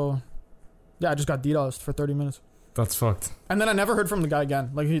yeah, so yeah, I just got DDoSed for 30 minutes. That's fucked. And then I never heard from the guy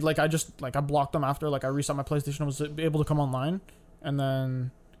again. Like I blocked him after like I reset my PlayStation and was able to come online. And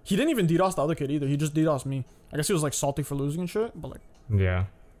then he didn't even DDoS the other kid either. He just DDoSed me. I guess he was like salty for losing and shit. But like, yeah.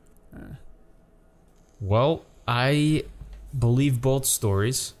 Well, I believe both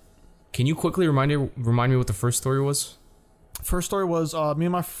stories. Can you quickly remind me what the first story was? First story was me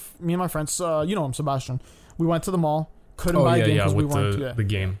and my friends. You know him, Sebastian. We went to the mall. Couldn't buy a game because we weren't. The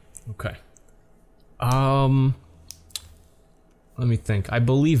game. Okay. Let me think. I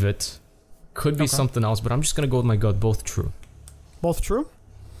believe it. Could be something else, but I'm just gonna go with my gut. Both true. Both true?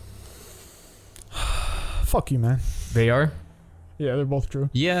 Fuck you, man. They are? Yeah, they're both true.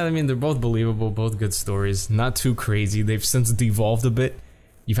 Yeah, I mean, they're both believable, both good stories. Not too crazy. They've since devolved a bit.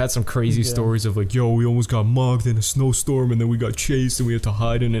 You've had some crazy Yeah. stories of like, yo, we almost got mugged in a snowstorm and then we got chased and we had to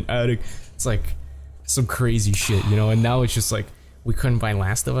hide in an attic. It's like some crazy shit, you know. And now it's just like we couldn't find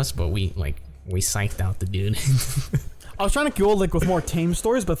Last of Us, but we psyched out the dude. I was trying to go like with more tame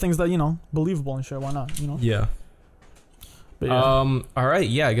stories, but things that believable and shit. Why not? Yeah. But yeah, All right.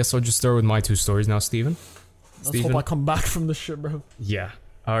 Yeah, I guess I'll just start with my 2 stories now, Steven. let's hope I come back from this shit, bro. Yeah.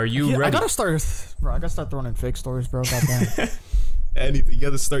 Are you Yeah, ready? I gotta start throwing in fake stories, bro. Goddamn. Anything. You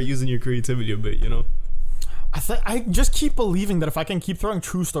gotta start using your creativity a bit, you know. I just keep believing that if I can keep throwing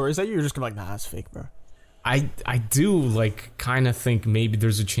true stories at you, you're just gonna be like, nah, it's fake, bro. I do like kind of think maybe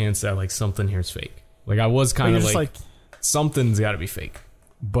there's a chance that like something here is fake. Like I was kind of You're just like something's got to be fake,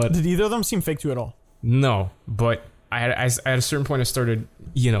 but did either of them seem fake to you at all? no. But at a certain point I started,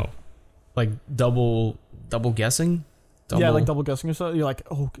 like double guessing. Yeah, like double guessing yourself. You're like,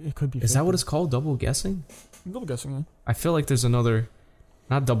 oh, it could be. Is fake, that what bro. it's called? Double guessing? Double guessing? Yeah. I feel like there's another,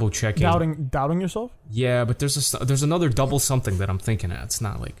 not double checking. Doubting yourself. Yeah, but there's another double something that I'm thinking at. It's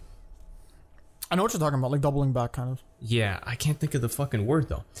not like. I know what you're talking about, like doubling back, kind of. Yeah, I can't think of the fucking word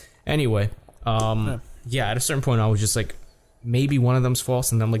though. Anyway, yeah, at a certain point I was just like, maybe one of them's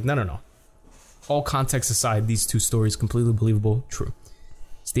false, and then I'm like, no. All context aside, these 2 stories completely believable, true.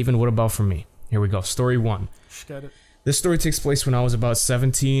 Steven, what about for me? Here we go. Story 1. Just get it. This story takes place when I was about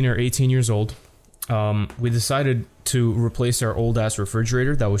 17 or 18 years old. We decided to replace our old ass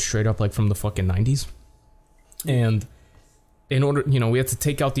refrigerator that was straight up like from the fucking 90s. And in order, we had to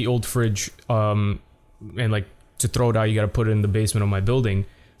take out the old fridge, and like to throw it out, you got to put it in the basement of my building.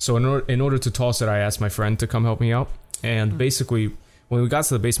 So in order to toss it, I asked my friend to come help me out. And basically, when we got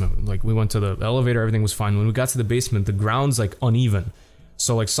to the basement, like we went to the elevator, everything was fine. When we got to the basement, the ground's like uneven.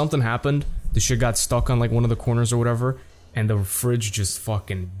 So like something happened, the shit got stuck on like one of the corners or whatever, and the fridge just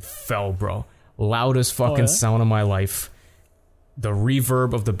fucking fell, bro. Loudest fucking sound of my life. The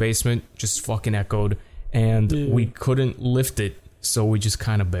reverb of the basement just fucking echoed, and we couldn't lift it, so we just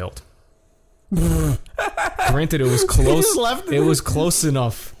kind of bailed. Granted, it was close. It was close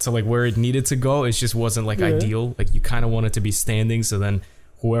enough to like where it needed to go. It just wasn't like ideal. Like you kind of want it to be standing, so then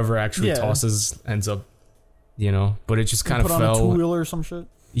whoever actually tosses ends up, But it just kind of fell. Put on a 2-wheeler or some shit.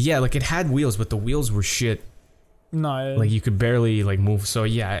 Yeah, like it had wheels, but the wheels were shit. No, Like you could barely like move. So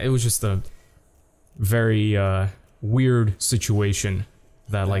yeah, it was just a very weird situation.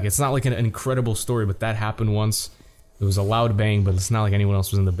 That like it's not like an incredible story, but that happened once. It was a loud bang, but it's not like anyone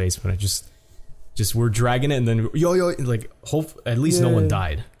else was in the basement. It just we're dragging it, and then like hope at least no one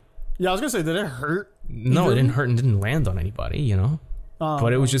died. Yeah, I was gonna say, did it hurt? No, it didn't hurt and didn't land on anybody,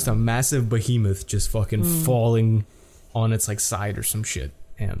 But it was just a massive behemoth just fucking falling on its like side or some shit,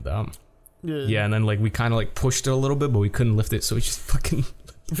 and yeah, and then like we kind of like pushed it a little bit, but we couldn't lift it, so we just fucking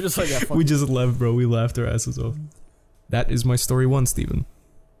just like fuck we just left, bro. We laughed our asses off. That is my story 1, Steven.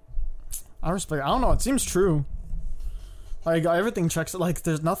 I respect. I don't know. It seems true. Like everything checks. Like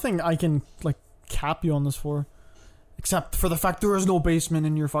there's nothing I can like cap you on this for, except for the fact there is no basement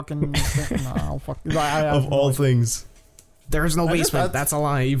in your fucking. No, fuck. Of all things, there is no basement. That's a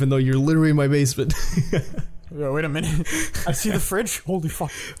lie. Even though you're literally in my basement. Yeah, wait a minute. I see the fridge. Holy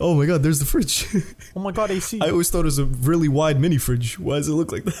fuck. Oh my god, there's the fridge. Oh my god, AC. I always thought it was a really wide mini fridge. Why does it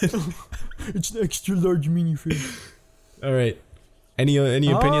look like that? It's an extra large mini fridge. All right. Any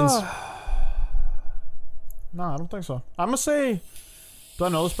opinions? No, I don't think so. I'm gonna say. Do I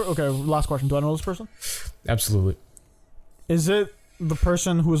know this person? Okay, last question. Do I know this person? Absolutely. Is it the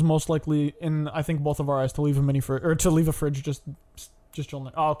person who is most likely in, I think, both of our eyes to leave a mini fridge or to leave a fridge just chilling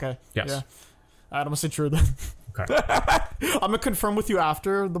there? Oh, okay. Yes. Yeah. Alright, I'm gonna say true then. Okay. I'm gonna confirm with you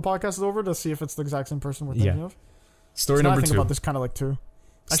after the podcast is over to see if it's the exact same person we're thinking of. Story So now number I think 2. about this kind of like too.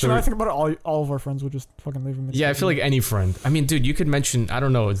 Actually, now I think about it, all of our friends would just fucking leave a mini. Yeah, I feel like any friend. I mean, dude, you could mention. I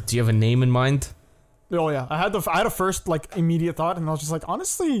don't know. Do you have a name in mind? Oh yeah, I had a first like immediate thought, and I was just like,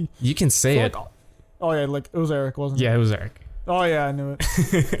 honestly, You can say it. like, oh yeah, like it was Eric, wasn't it? Yeah, it was Eric. Oh yeah, I knew it.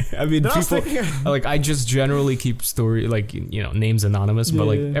 I mean, Then I was people thinking- like I just generally keep story like names anonymous, but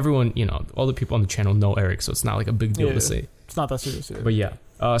like Yeah. everyone, all the people on the channel know Eric, so it's not like a big deal Yeah. to say. It's not that serious. Yeah. But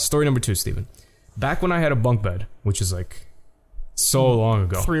yeah, story number 2, Steven. Back when I had a bunk bed, which is like so long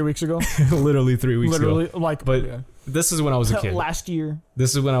ago, 3 weeks ago, literally 3 weeks literally, ago. like, But yeah. this is when I was a kid. Last year.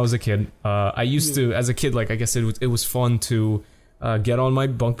 This is when I was a kid. I used to, as a kid, like I guess it was fun to get on my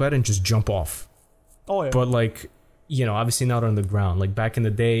bunk bed and just jump off. Oh yeah. But like, obviously not on the ground. Like back in the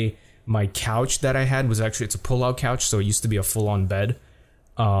day, my couch that I had was actually, it's a pull-out couch, so it used to be a full-on bed.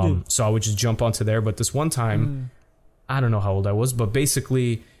 So I would just jump onto there. But this one time, I don't know how old I was, but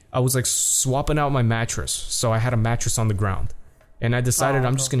basically I was like swapping out my mattress. So I had a mattress on the ground. And I decided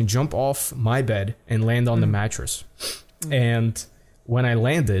I'm just going to jump off my bed and land on the mattress. And when I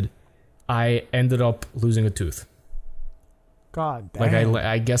landed, I ended up losing a tooth. God damn. Like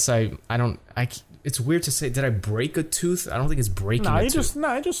I guess it's weird to say. Did I break a tooth? I don't think it's breaking a tooth.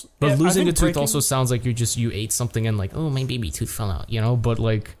 But losing a tooth also sounds like you ate something and like, oh, my baby tooth fell out, you know. But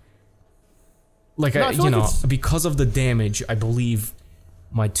because of the damage, I believe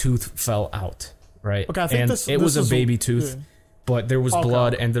my tooth fell out, right? Okay, I think it was a baby tooth, but there was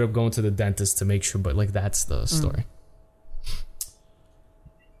blood. Okay. Ended up going to the dentist to make sure, but like that's the story.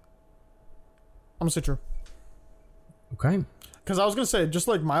 I'm gonna say true. Okay. Because I was gonna say, just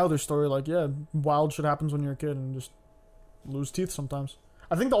like my other story, like wild shit happens when you're a kid and just lose teeth sometimes.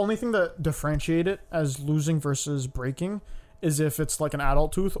 I think the only thing that differentiate it as losing versus breaking is if it's like an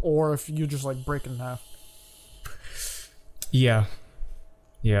adult tooth or if you just like break it in half. Yeah.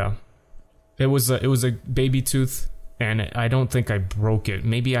 It was a baby tooth, and I don't think I broke it.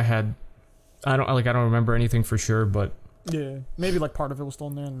 Maybe I don't remember anything for sure, but yeah, maybe like part of it was still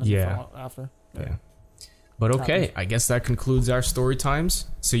in there and then it fell out after. Yeah. But okay, I guess that concludes our story times.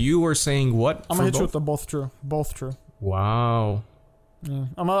 So you were saying what? I'm gonna hit you with the both true. Wow. Yeah.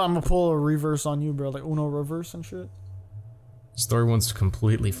 I'm gonna pull a reverse on you, bro. Like Uno reverse and shit. Story 1's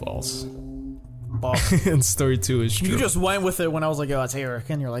completely false. And story 2 is true. You just went with it when I was like, "Yo, it's Eric,"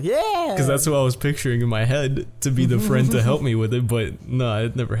 and you're like, "Yeah," because that's what I was picturing in my head to be the friend to help me with it. But no,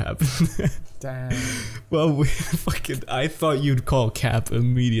 it never happened. Damn. Well, I thought you'd call Cap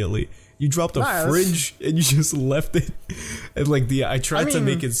immediately. You dropped a fridge and you just left it. And like I tried to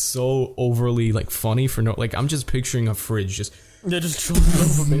make it so overly like funny for no, like I'm just picturing a fridge just chilling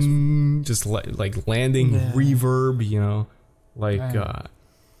over basement. Just like landing reverb, you know, like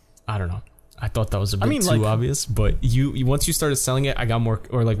I don't know. I thought that was a bit too obvious, but you once you started selling it, I got more,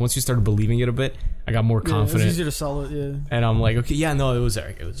 or like once you started believing it a bit, I got more confident. It's easier to sell it, yeah. And I'm like, okay, yeah, no, it was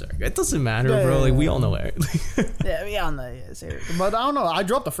Eric. It doesn't matter, bro. Like we all know Eric. Yeah, we all know it's Eric. But I don't know. I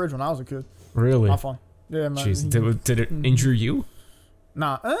dropped the fridge when I was a kid. Really? Not fun. Yeah, man. Jeez, did it injure you?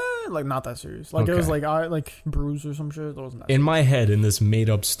 Nah, like not that serious. Like it was like I like bruise or some shit. It wasn't that serious. In my head, in this made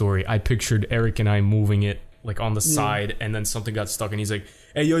up story, I pictured Eric and I moving it like on the side, and then something got stuck, and he's like,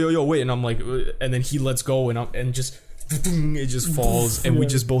 "Hey, yo, wait!" And I'm like, and then he lets go, and just it just falls, and we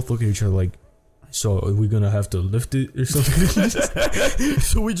just both look at each other like, "So are we gonna have to lift it or something?"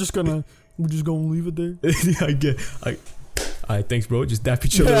 So we're just gonna leave it there. Yeah, all right, thanks, bro. Just dap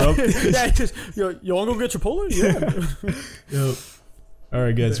each other up. Yeah, just you wanna go get Chipotle? Yeah. Yep. All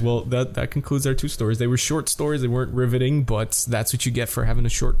right, guys. Well, that concludes our 2 stories. They were short stories. They weren't riveting, but that's what you get for having a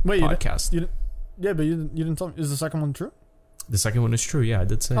short podcast. Yeah, but you didn't tell me. Is the second one true? The second one is true. Yeah, I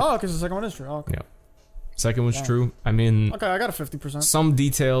did say. Oh, because the second one is true. Oh, okay. Yeah. Second one's true. I mean, okay, I got a 50%. Some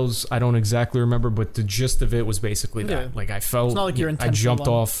details I don't exactly remember, but the gist of it was basically that. Yeah. Like I felt, it's not like I jumped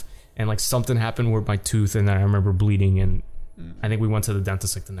off, and like something happened with my tooth, and then I remember bleeding, and I think we went to the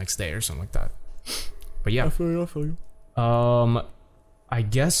dentist like the next day or something like that. But yeah, I feel you. I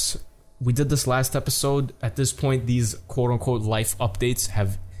guess we did this last episode. At this point, these quote unquote life updates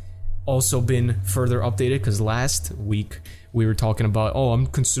have also been further updated, because last week we were talking about, I'm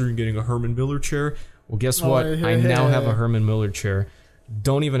considering getting a Herman Miller chair. Well, guess what? I now have a Herman Miller chair.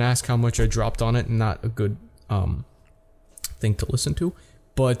 Don't even ask how much I dropped on it. Not a good thing to listen to,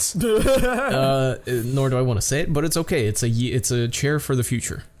 but nor do I want to say it. But it's okay. It's a chair for the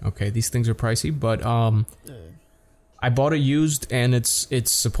future. Okay, these things are pricey, but I bought it used, and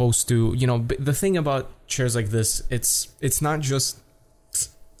it's supposed to, you know, the thing about chairs like this, it's not just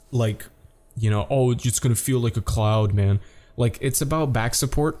like, you know, it's gonna feel like a cloud, man. Like, it's about back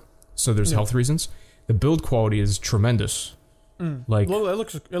support, so there's health reasons. The build quality is tremendous. Like, well, it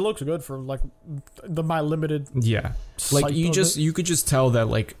looks good for like my limited. Yeah, like you could just tell that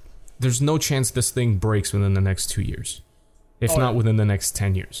like there's no chance this thing breaks within the next 2 years, if not within the next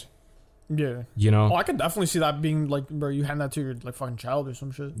 10 years. Yeah, you know. Oh, I could definitely see that being like, bro, you hand that to your like fucking child or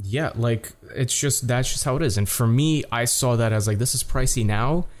some shit. Yeah, like that's just how it is. And for me, I saw that as like, this is pricey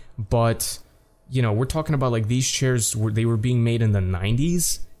now, but you know, we're talking about like these chairs they were being made in the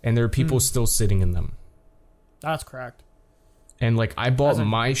 90s, and there are people still sitting in them. That's cracked. And like, I bought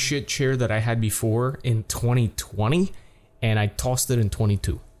my shit chair that I had before in 2020, and I tossed it in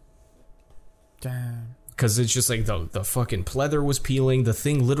 22. Damn. Because it's just like the fucking pleather was peeling. The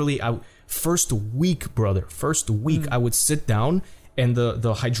thing literally, first week, I would sit down and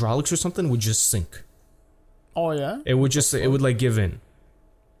the hydraulics or something would just sink. Oh yeah? It would like give in.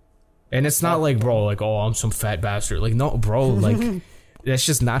 And it's not like, bro, like, I'm some fat bastard. Like, no, bro, like, that's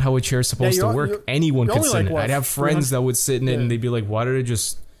just not how a chair is supposed to work. Anyone could sit in it. I'd have friends that would sit in it and they'd be like, why did it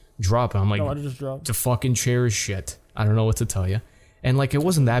just drop? And I'm like, why did it just drop? The fucking chair is shit. I don't know what to tell you. And like, it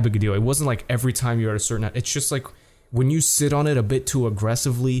wasn't that big a deal. It wasn't like every time you're at a certain, it's just like when you sit on it a bit too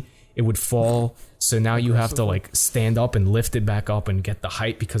aggressively, it would fall. So now you have to like stand up and lift it back up and get the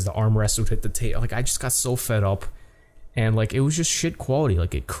height because the armrest would hit the table. Like I just got so fed up, and like it was just shit quality.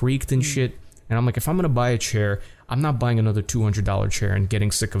 Like it creaked and shit. And I'm like, if I'm gonna buy a chair, I'm not buying another $200 chair and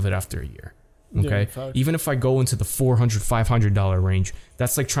getting sick of it after a year. Okay, even if I go into the $400, $500 range,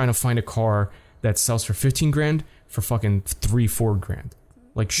 that's like trying to find a car that sells for 15 grand for fucking 3-4 grand.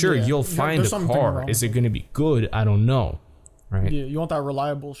 Like, sure, you'll find a car. Is it going to be good? I don't know. Right? Yeah, you want that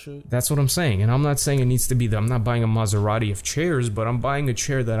reliable shit. That's what I'm saying. And I'm not saying it needs to be I'm not buying a Maserati of chairs, but I'm buying a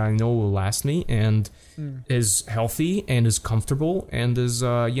chair that I know will last me and is healthy and is comfortable and is,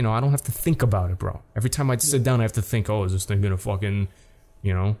 I don't have to think about it, bro. Every time I sit down, I have to think, oh, is this thing going to fucking,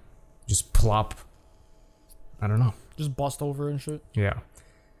 just plop? I don't know. Just bust over and shit. Yeah.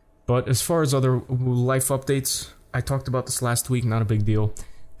 But as far as other life updates, I talked about this last week, not a big deal.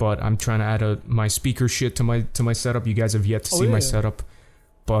 But I'm trying to add my speaker shit to my setup. You guys have yet to see my setup.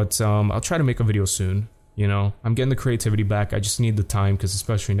 But I'll try to make a video soon. I'm getting the creativity back. I just need the time because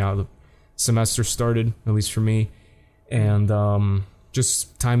especially now the semester started, at least for me. And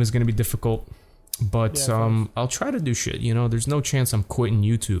just time is going to be difficult. But I'll try to do shit. There's no chance I'm quitting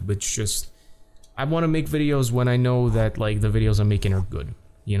YouTube. It's just I want to make videos when I know that like the videos I'm making are good.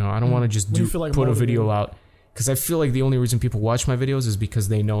 I don't want to just put a video out. Because I feel like the only reason people watch my videos is because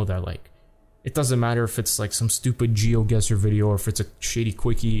they know that, like, it doesn't matter if it's, like, some stupid GeoGuessr video or if it's a shady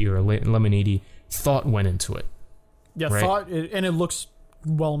quickie or a lemonade. Thought went into it. Yeah, right? And it looks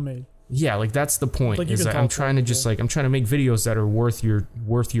well made. Yeah, like, that's the point. Like, is that I'm trying to just, like, I'm trying to make videos that are worth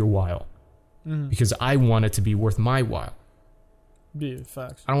your while. Because I want it to be worth my while. Yeah,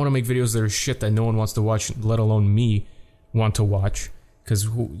 facts. I don't want to make videos that are shit that no one wants to watch, let alone me want to watch. Because,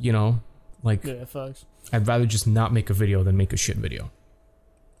 like... Yeah, facts. I'd rather just not make a video than make a shit video.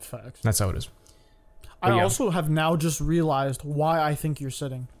 Facts. That's how it is. I also have now just realized why I think you're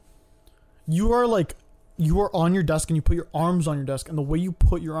sitting. You are on your desk and you put your arms on your desk, and the way you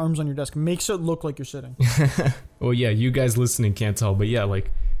put your arms on your desk makes it look like you're sitting. Well, yeah, you guys listening can't tell, but yeah,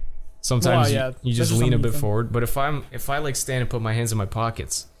 like sometimes you just lean a bit forward. But if I like stand and put my hands in my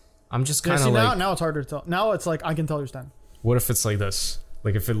pockets, I'm just kind of like... Now it's harder to tell. Now it's like I can tell you're standing. What if it's like this?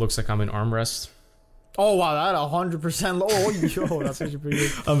 Like if it looks like I'm in armrest... Oh wow, that 100%. Oh, yo, that's actually pretty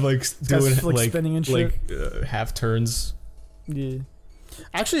good. I'm like doing like spinning and shit, half turns. Yeah.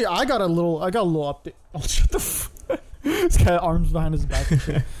 Actually, I got a little update. Oh, shut the fuck. This guy arms behind his back and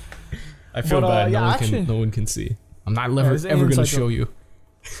shit. I feel bad. No one can see. I'm not ever gonna show you.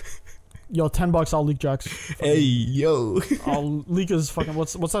 Yo, $10. I'll leak Jack's. Hey, yo. I'll leak his fucking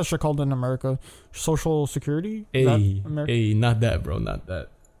what's that shit called in America? Social Security? Hey, not that, bro. Not that.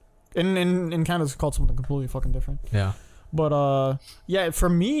 In Canada, it's called something completely fucking different. Yeah. But for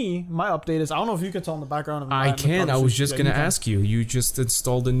me, my update is I don't know if you can tell in the background. I can. I was just gonna ask you. You just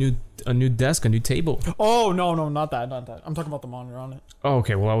installed a new desk, a new table. Oh no, not that. I'm talking about the monitor on it. Oh,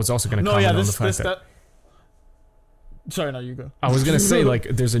 okay. Well, I was also gonna comment on the fact that. Sorry, no, you go. I was gonna say like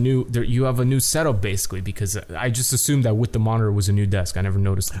you have a new setup basically because I just assumed that with the monitor was a new desk. I never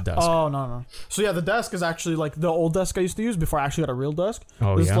noticed the desk. Oh no. So yeah, the desk is actually like the old desk I used to use before I actually got a real desk.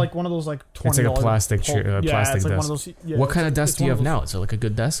 Oh It's like one of those like $20. It's like a plastic plastic it's like desk. one of those, what kind of desk do you have now? Is it like a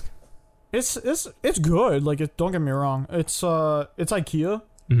good desk? It's good. Like don't get me wrong. It's IKEA.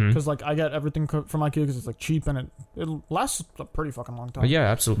 Because like I get everything from IKEA because it's like cheap and it lasts a pretty fucking long time. Yeah,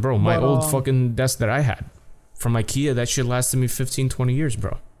 absolutely, bro. My old fucking desk that I had from IKEA, that shit lasted me 15-20 years,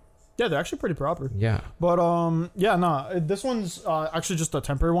 bro. Yeah, they're actually pretty proper. Yeah. But this one's actually just a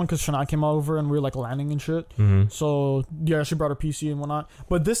temporary one because Shania came over and we were like landing and shit. So yeah, she brought her PC and whatnot.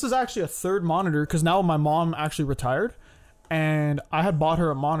 But this is actually a third monitor because now my mom actually retired, and I had bought her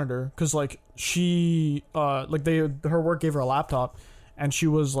a monitor because like she her work gave her a laptop, and she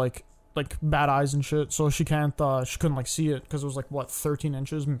was like bad eyes and shit, so she couldn't like see it because it was like 13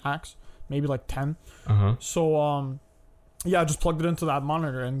 inches max. Maybe like 10. So I just plugged it into that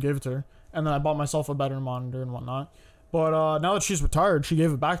monitor and gave it to her, and then I bought myself a better monitor and whatnot. But now that she's retired, she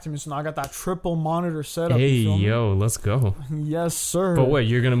gave it back to me, so now I got that triple monitor setup. Hey yo, let's go. Yes sir. But wait,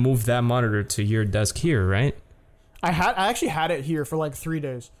 you're gonna move that monitor to your desk here, right? I actually had it here for like 3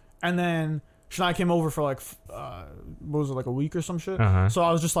 days, and then Shania came over for like what was it, like a week or some shit. So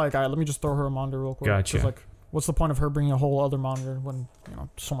I was just like, all right, let me just throw her a monitor real quick. Gotcha. Like, what's the point of her bringing a whole other monitor when,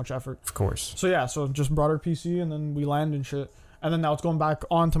 so much effort? Of course. So yeah, so just brought her PC and then we landed and shit. And then now it's going back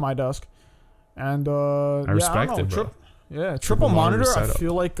onto my desk. And I respect it, bro. Triple monitor I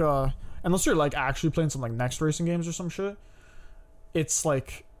feel like unless you're like actually playing some like next racing games or some shit, it's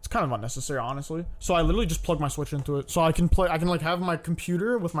kind of unnecessary, honestly. So I literally just plug my Switch into it. So I can like have my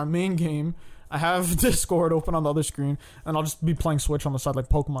computer with my main game, I have Discord open on the other screen, and I'll just be playing Switch on the side like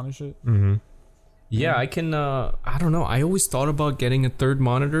Pokemon and shit. Mm-hmm. Yeah, I can. I don't know. I always thought about getting a third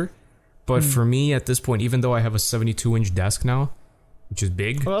monitor, but for me at this point, even though I have a 72-inch desk now, which is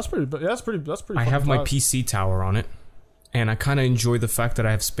big, Oh, that's pretty. That's pretty. That's pretty. I fucking have my tight. PC tower on it, and I kind of enjoy the fact that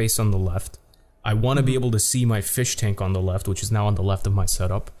I have space on the left. I want to be able to see my fish tank on the left, which is now on the left of my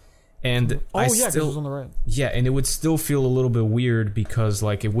setup. And Oh I yeah, because still, it's on the right. yeah, and it would still feel a little bit weird because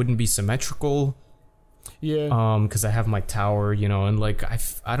like it wouldn't be symmetrical. Yeah. Because I have my tower, you know, and like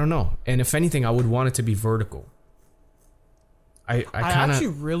I don't know. And if anything, I would want it to be vertical. I kind actually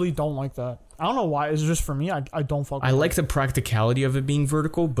of really don't like that. I don't know why. It's just for me. I don't fuck. I with like the practicality of it being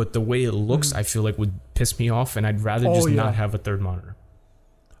vertical, but the way it looks, I feel like would piss me off, and I'd rather just yeah. not have a third monitor.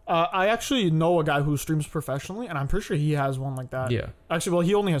 I actually know a guy who streams professionally, and I'm pretty sure he has one like that. Yeah. Actually, well,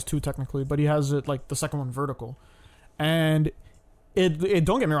 he only has two technically, but he has it like the second one vertical, and it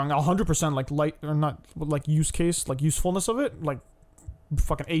don't get me wrong, 100% like light or not like use case like usefulness of it like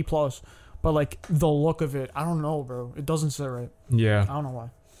fucking A plus, but like the look of it, I don't know, bro. It doesn't sit right. Yeah. I don't know why.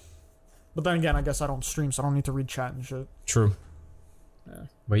 But then again, I guess I don't stream, so I don't need to read chat and shit. True. Yeah.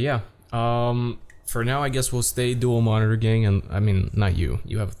 But yeah. For now, I guess we'll stay dual monitor gang, and I mean, not you.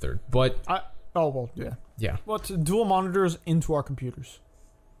 You have a third, but Oh well, yeah. yeah, But dual monitors into our computers.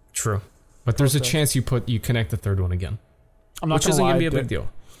 true. But there's a Okay. chance you connect the third one again, I'm not which gonna isn't lie, gonna be I a did- big deal.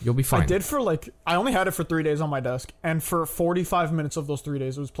 You'll be fine. I did for like I only had it for 3 days on my desk, and for 45 minutes of those 3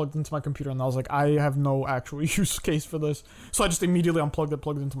 days, it was plugged into my computer, and I was like, I have no actual use case for this, so I just immediately unplugged it,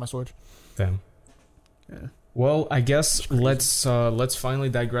 plugged it into my Switch. Damn. Yeah. Well, I guess let's finally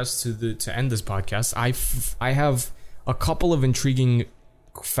digress to end this podcast. I have a couple of intriguing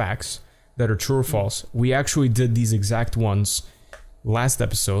facts that are true or false. We actually did these exact ones last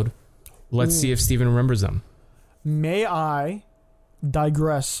episode. Let's see if Steven remembers them. May I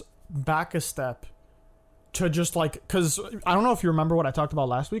digress back a step to just like, because I don't know if you remember what I talked about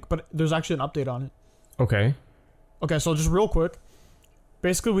last week, but there's actually an update on it. Okay. Okay, so just real quick.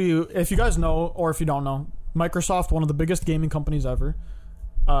 Basically, if you guys know, or if you don't know, Microsoft, one of the biggest gaming companies ever,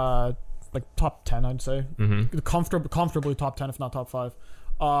 like top 10, I'd say, comfortably top 10, if not top 5,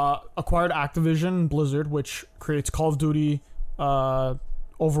 acquired Activision Blizzard, which creates Call of Duty,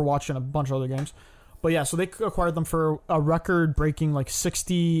 Overwatch, and a bunch of other games. But yeah, so they acquired them for a record-breaking like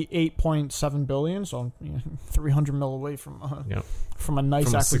 68.7 billion, so 300 mil away from from a nice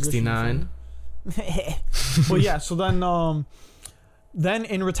From a acquisition. 69. Well, yeah. So then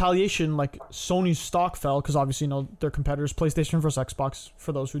in retaliation, like Sony's stock fell because obviously their competitors, PlayStation versus Xbox.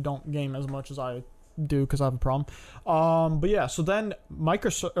 For those who don't game as much as I do, because I have a problem. But yeah, so then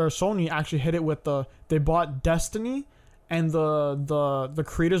Microsoft or Sony actually hit it with they bought Destiny and the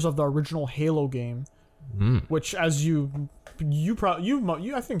creators of the original Halo game, which as you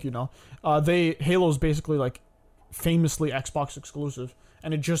I think you know, Halo's basically like famously Xbox exclusive,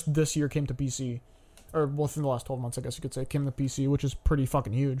 and it just this year came to PC. Or within the last 12 months, I guess you could say, it came to PC, which is pretty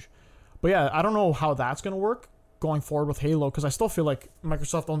fucking huge. But yeah, I don't know how that's going to work going forward with Halo, because I still feel like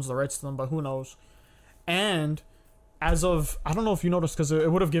Microsoft owns the rights to them, but who knows. And as of, I don't know if you noticed, because it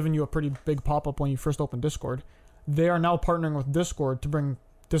would have given you a pretty big pop-up when you first opened Discord, they are now partnering with Discord to bring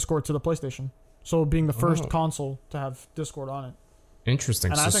Discord to the PlayStation. So being the first console to have Discord on it.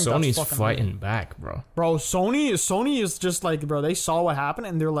 Interesting. And So I think that's Sony's fucking fighting amazing. back, bro. Bro, Sony is just like, bro, they saw what happened,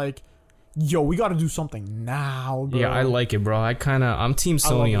 and they're like, yo, we got to do something now, bro. Yeah, I like it, bro. I'm Team I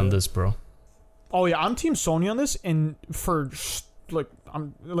love Sony on it. this, bro. Oh yeah, I'm Team Sony on this, and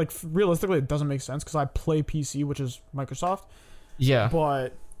realistically, it doesn't make sense because I play PC, which is Microsoft. Yeah.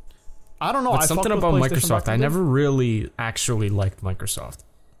 But I don't know. But I something fucked about with PlayStation Microsoft, back I in the day. never really actually liked Microsoft.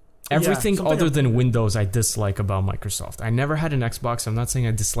 Everything something other ab- than Windows I dislike about Microsoft. I never had an Xbox. I'm not saying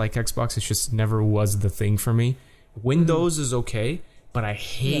I dislike Xbox. It just never was the thing for me. Windows is okay, but I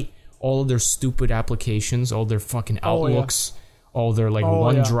hate all of their stupid applications, all their fucking Oh, yeah. Outlooks, all their like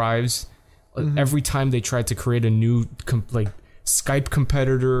Oh, yeah. OneDrives. Every time they tried to create a new Skype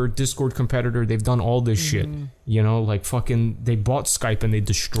competitor, Discord competitor, they've done all this shit. You know, like fucking they bought Skype and they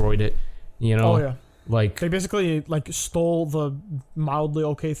destroyed it. You know, Oh yeah, like they basically like stole the mildly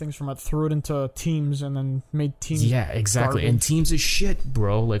okay things from it, threw it into Teams, and then made Teams. yeah, exactly. And garbage. Teams is shit,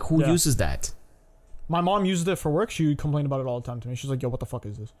 bro. Like who Yeah. uses that? My mom used it for work. She complained about it all the time to me. She's like, "Yo, what the fuck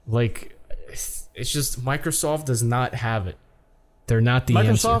is this?" Like it's just Microsoft does not have it. They're not the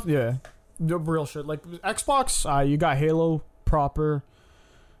answer. Microsoft, yeah, the real shit. Like Xbox, you got Halo proper.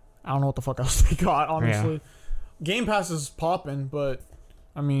 I don't know what the fuck else they got, honestly. Game Pass is popping, but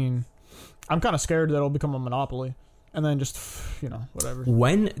I mean, I'm kind of scared that it'll become a monopoly, and then just whatever.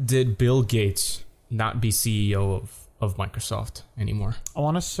 When did Bill Gates not be CEO of Microsoft anymore. I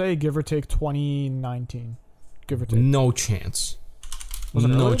want to say give or take 2019. Give or take. No chance. Was it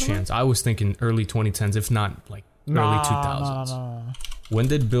earlier No than chance. I was thinking early 2010s, if not like early 2000s. Nah. When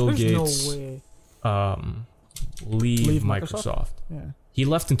did Bill There's Gates no way. leave Microsoft? Microsoft? Yeah. He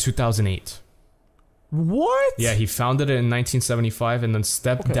left in 2008. What? Yeah, he founded it in 1975 and then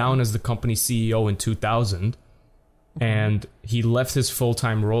stepped down as the company CEO in 2000. And he left his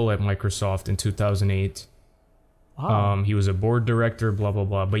full-time role at Microsoft in 2008. Wow. He was a board director, blah, blah,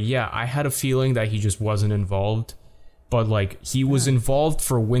 blah. But yeah, I had a feeling that he just wasn't involved. But like, he was involved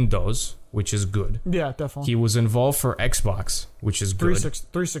for Windows, which is good. Yeah, definitely. He was involved for Xbox, which is good.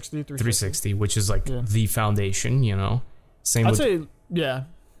 360, which is like the foundation, you know? Same I'd with... say, yeah.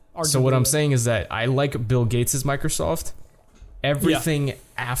 So what I'm arguably. saying is that I like Bill Gates' Microsoft. Everything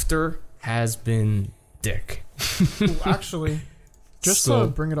after has been dick. Ooh, actually, just So- to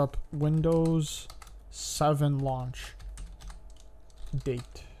bring it up, Windows 7 launch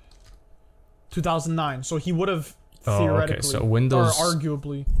date 2009. So he would have theoretically, So Windows... or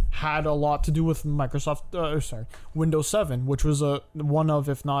arguably, had a lot to do with Microsoft. Windows 7, which was one of,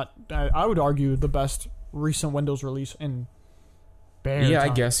 if not, I would argue, the best recent Windows release in. I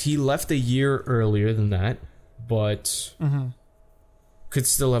guess he left a year earlier than that, but could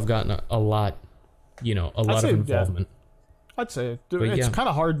still have gotten a lot, you know, a lot of involvement. I'd say But it's yeah. kind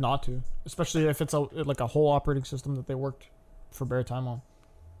of hard not to, especially if it's like a whole operating system that they worked for bare time on.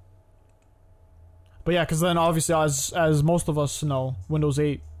 But yeah, because then obviously, as most of us know, Windows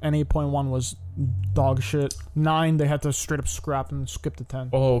 8 and 8.1 was dog shit. 9 they had to straight up scrap and skip to 10.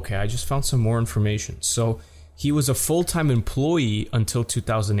 Oh, okay. I just found some more information. So he was a full-time employee until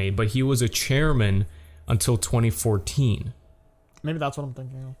 2008, but he was a chairman until 2014. Maybe that's what I'm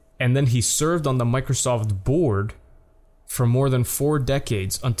thinking of. And then he served on the Microsoft board for more than 4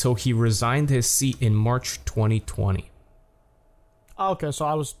 decades until he resigned his seat in March 2020. Oh, okay, so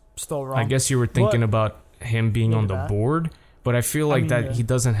I was still wrong. I guess you were thinking about him being on the that. board, but I feel like mean, yeah. he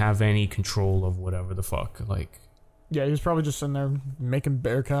doesn't have any control of whatever the fuck. Like, Yeah, he was probably just sitting there making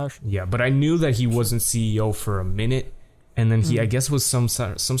bear cash. yeah, but I knew that he wasn't CEO for a minute, and then he, I guess, was some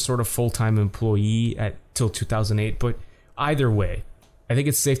sort of full-time employee till 2008. But either way, I think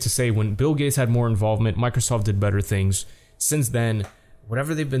it's safe to say when Bill Gates had more involvement, Microsoft did better things. Since then,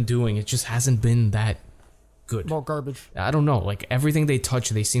 whatever they've been doing, it just hasn't been that good. Well, garbage. I don't know. Like, everything they touch,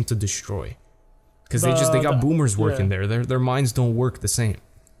 they seem to destroy. Because they got The- boomers working yeah. there. Their minds don't work the same.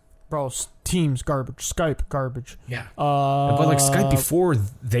 Bro, Teams garbage. Skype garbage. Yeah. But like Skype before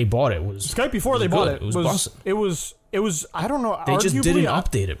they bought it was Skype before they good. bought it It was awesome. It was I don't know. They just didn't arguably,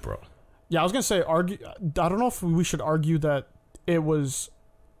 update it, bro. Yeah, I was gonna say I don't know if we should argue that it was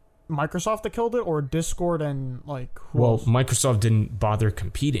Microsoft that killed it or Discord and like who else? Microsoft didn't bother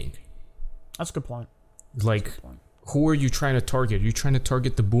competing. That's a good point. Like, who are you trying to target? Are you trying to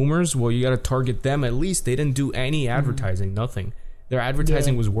target the boomers? Well, you got to target them at least. They didn't do any advertising, nothing. Their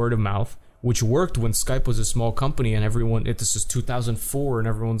advertising was word of mouth, which worked when Skype was a small company and everyone, this is 2004, and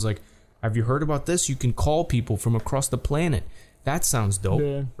everyone's like, have you heard about this? You can call people from across the planet. That sounds dope,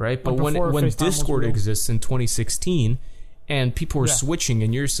 Yeah. right? But Like before when FaceTime was Discord real. exists in 2016 and people are switching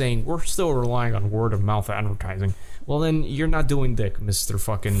and you're saying, we're still relying on word of mouth advertising, well, then you're not doing dick, Mr.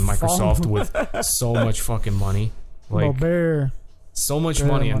 fucking Microsoft with so much fucking money. Like, bear. so much Fair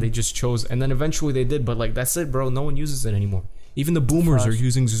money, and money. they just chose, and then eventually they did, but like, that's it, bro. No one uses it anymore. Even the boomers are Facts.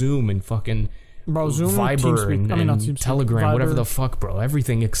 using Zoom and fucking Bro, Zoom, Viber TeamSpeak. and not TeamSpeak, Telegram, Viber, whatever the fuck, bro.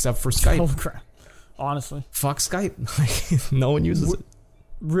 Everything except for Skype. Telegram. Honestly, Fuck Skype. Like, no one uses it.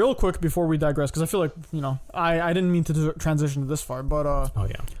 real quick before we digress, because I feel like I didn't mean to transition to this far, but Oh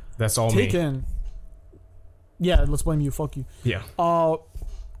yeah, that's all me. Taken. Yeah, let's blame you. Fuck you. Yeah.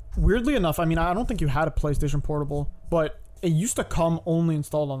 Weirdly enough, I mean, I don't think you had a PlayStation Portable, but it used to come only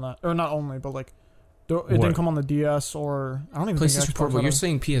installed on that, or not only, but like it What? didn't come on the DS or I don't even think PlayStation Xbox Portable. had You're a-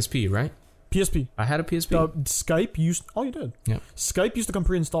 saying PSP, right? PSP. I had a PSP. The Skype used. Oh, you did. Yeah. Skype used to come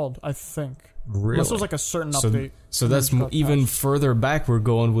pre-installed, I think. Really? Unless it was like a certain so, update. so and then that's it got even patched. further back. We're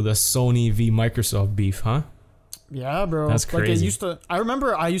going with a Sony v Microsoft beef, huh? Yeah, bro. That's Like it crazy. used to. I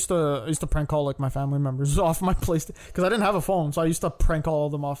remember I used to prank call like my family members off my PlayStation because I didn't have a phone, so I used to prank call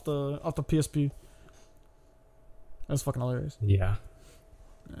them off the PSP. That's fucking hilarious. Yeah.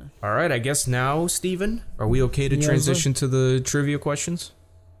 All right, I guess now, Steven, are we okay to Yes, transition to the trivia questions?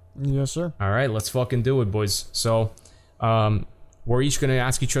 Yes, sir. All right, let's fucking do it, boys. So, we're each going to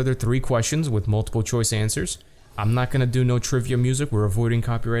ask each other 3 questions with multiple choice answers. I'm not going to do no trivia music. We're avoiding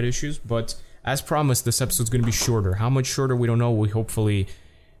copyright issues. But as promised, this episode's going to be shorter. How much shorter, we don't know. We hopefully...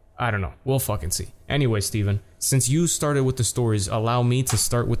 I don't know. We'll fucking see. Anyway, Steven, since you started with the stories, allow me to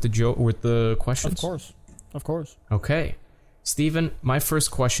start with the questions. Of course. Of course. Okay. Steven, my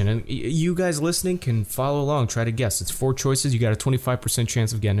first question, and you guys listening can follow along, try to guess. It's 4 choices. You got a 25%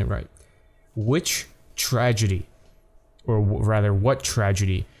 chance of getting it right. Which tragedy, or rather, what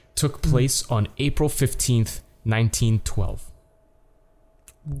tragedy took place on April 15th, 1912?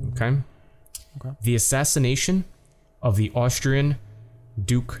 Okay. The assassination of the Austrian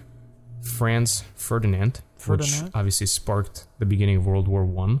Duke Franz Ferdinand, which obviously sparked the beginning of World War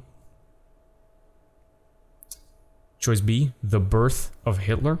I. Choice B, the birth of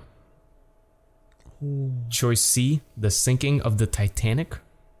Hitler. Choice C, the sinking of the Titanic.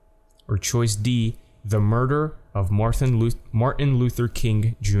 Or choice D, the murder of Martin Luther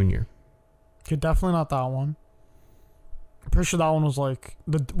King Jr. Okay, definitely not that one. I'm pretty sure that one was like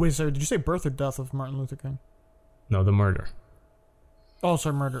wait, sorry, did you say birth or death of Martin Luther King? No, the murder. Oh,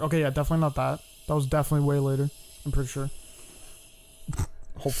 sorry, murder. Okay, yeah, definitely not that. That was definitely way later. I'm pretty sure.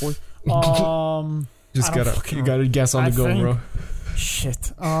 Hopefully. Just you gotta guess on the go, bro.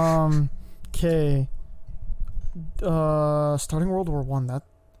 Shit. Okay. Starting World War One.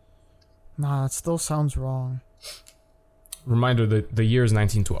 That still sounds wrong. Reminder: the year is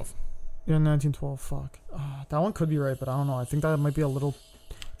 1912. Yeah, 1912. Fuck. That one could be right, but I don't know. I think that might be a little.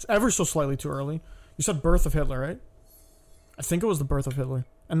 It's ever so slightly too early. You said birth of Hitler, right? I think it was the birth of Hitler.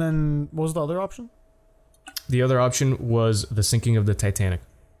 And then what was the other option? The other option was the sinking of the Titanic.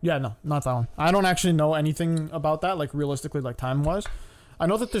 Yeah, no, not that one. I don't actually know anything about that, like realistically, like time-wise. I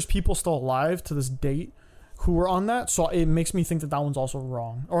know that there's people still alive to this date who were on that, so it makes me think that one's also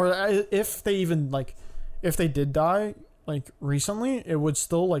wrong. Or if they even, like, if they did die, like, recently, it would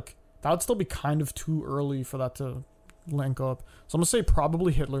still, like, that would still be kind of too early for that to link up. So I'm going to say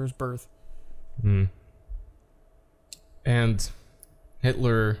probably Hitler's birth. And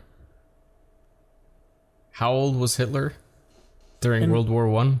Hitler... How old was Hitler during World War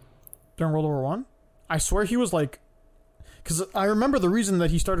I? During World War I? I swear he was like... Because I remember the reason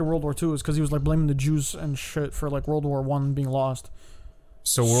that he started World War II was because he was like blaming the Jews and shit for like World War I being lost.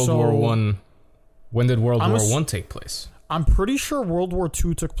 So World War I... When did World War I take place? I'm pretty sure World War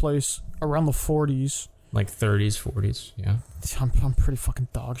II took place around the 40s. Like 30s, 40s, yeah. I'm pretty fucking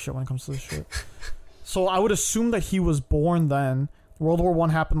dog shit when it comes to this shit. So I would assume that he was born then. World War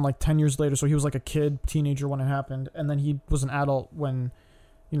I happened like 10 years later, so he was like a kid, teenager when it happened, and then he was an adult when,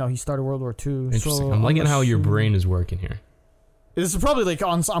 you know, he started World War II. Interesting. So I'm liking how your brain is working here. This is probably like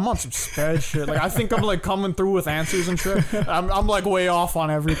I'm on some sped shit. Like I think I'm like coming through with answers and shit. I'm like way off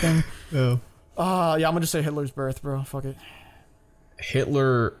on everything. Yeah. Yeah, I'm gonna just say Hitler's birth, bro. Fuck it.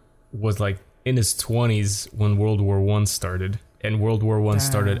 Hitler was like in his 20s when World War I started, and World War I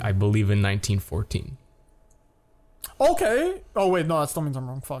started, I believe, in 1914. Okay. Oh wait, no, that still means I'm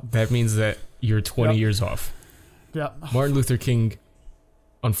wrong. Fuck. That means that you're 20 years off. Yeah. Martin Luther King,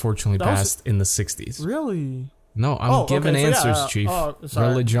 unfortunately, passed in the 60s. Really? No, I'm giving answers, Chief.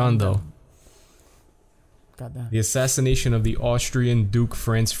 Religiondo. Goddamn. The assassination of the Austrian Duke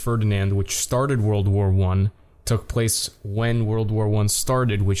Franz Ferdinand, which started World War I, took place when World War I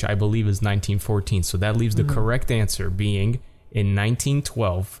started, which I believe is 1914. So that leaves the correct answer being in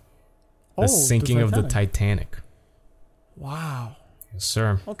 1912, the sinking of the Titanic. Wow. Yes,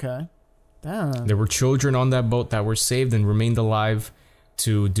 sir. Okay. Damn. There were children on that boat that were saved and remained alive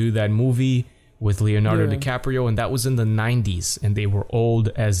to do that movie with Leonardo DiCaprio, and that was in the 90s, and they were old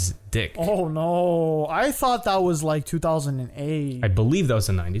as dick. Oh, no. I thought that was like 2008. I believe that was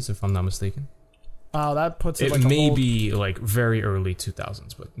the 90s, if I'm not mistaken. Wow, that puts it It like may be like very early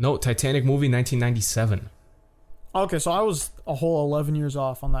 2000s, but no, Titanic movie, 1997. Okay, so I was a whole 11 years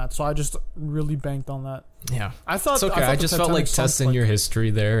off on that, so I just really banked on that. Yeah. I thought it's okay. I just felt like testing your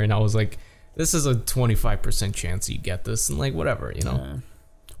history there, and I was like, this is a 25% chance you get this, and like, whatever, you know? Yeah.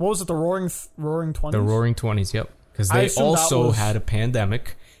 What was it, the Roaring 20s? The Roaring 20s, yep. Because they also had a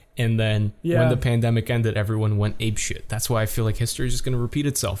pandemic, and then when the pandemic ended, everyone went apeshit. That's why I feel like history is just going to repeat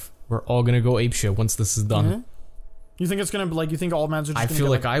itself. We're all going to go apeshit once this is done. Mm-hmm. You think it's going to be like, you think all mans are just I feel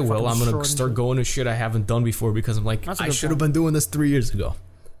like I will. I'm going to start going to shit I haven't done before because I'm like, I should have been doing this 3 years ago.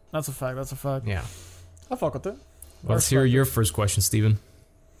 That's a fact. That's a fact. Yeah. I fuck with it. Let's hear your first question, Steven.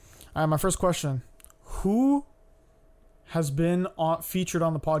 All right, my first question. Who has been featured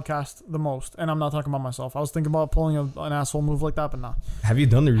on the podcast the most? And I'm not talking about myself. I was thinking about pulling an asshole move like that, but nah. Have you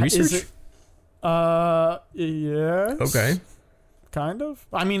done the research? Yes. Okay. Kind of.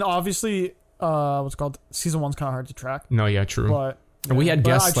 I mean, obviously, what's it called? Season 1's kind of hard to track. No, yeah, true. But and we had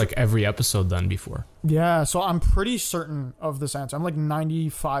guests like every episode done before. Yeah, so I'm pretty certain of this answer. I'm like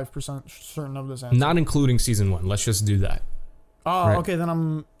 95% certain of this answer. Not including season 1. Let's just do that. Oh, right. Okay, then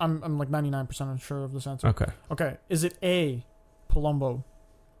I'm like 99% sure of this answer. Okay. Okay. Is it A, Palumbo,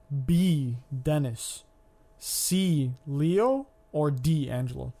 B, Dennis, C. Leo, or D.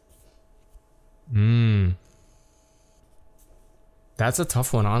 Angelo? That's a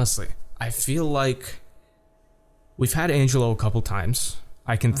tough one, honestly. I feel like we've had Angelo a couple times.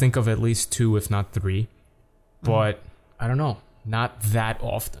 I can think of at least 2, if not 3. But I don't know. Not that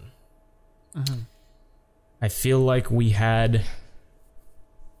often. I feel like we had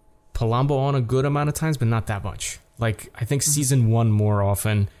Palumbo on a good amount of times, but not that much. Like, I think season 1 more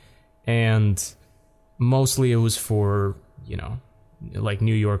often. And mostly it was for, like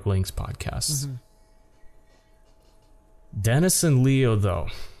New York Links podcasts. Dennis and Leo, though.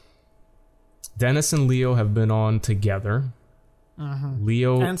 Dennis and Leo have been on together.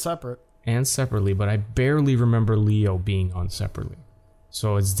 Leo And separately, but I barely remember Leo being on separately.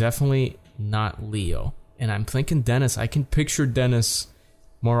 So it's definitely not Leo. And I'm thinking Dennis. I can picture Dennis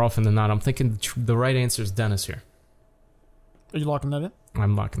more often than not. I'm thinking the right answer is Dennis here. Are you locking that in?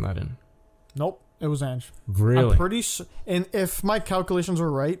 I'm locking that in. Nope, it was Ange. Really? I'm pretty and if my calculations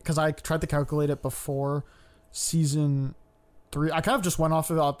were right, because I tried to calculate it before season 3, I kind of just went off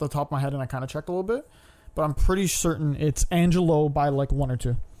of it off the top of my head and I kind of checked a little bit, but I'm pretty certain it's Angelo by like 1 or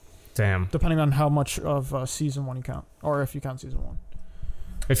 2. Damn. Depending on how much of season 1 you count, or if you count season 1.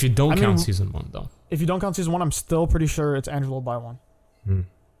 If you don't count season 1, though. If you don't count season 1, I'm still pretty sure it's Angelo by 1.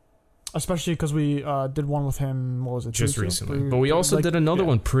 Especially because we did one with him. What was it? Just recently, but we also did another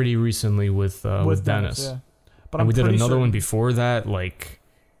one pretty recently with Dennis. Yeah. But and we did another certain. one before that, like,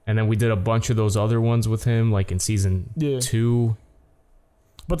 and then we did a bunch of those other ones with him, like in season 2.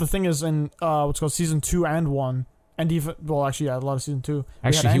 But the thing is, in what's called season 2 and 1, and even a lot of season 2.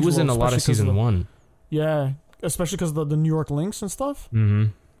 Actually, he was in a lot of season 1. Yeah, especially because of the New York Links and stuff.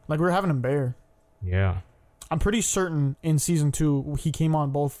 Like we were having him bare. Yeah. I'm pretty certain in season 2 he came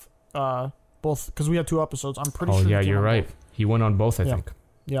on both because we had 2 episodes. I'm pretty sure. Oh yeah, you're right. Both. He went on both, I think.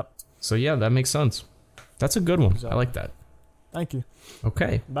 Yep. So yeah, that makes sense. That's a good one. Exactly. I like that. Thank you.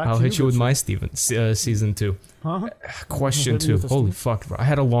 Okay, Back I'll to hit you, you with good my season 2. Question Hit me 2. with this, Holy Steve. fuck, bro! I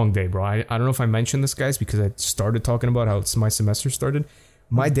had a long day, bro. I don't know if I mentioned this, guys, because I started talking about how my semester started.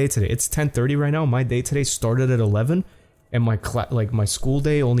 My day today, it's 10:30 right now. My day today started at 11, and my school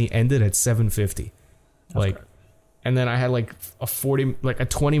day only ended at 7:50. Like. Correct. And then I had like a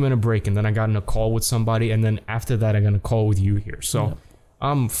 20-minute break, and then I got in a call with somebody, and then after that I got in a call with you here. So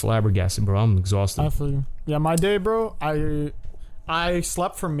I'm flabbergasted, bro. I'm exhausted. I feel you. Yeah, my day, bro. I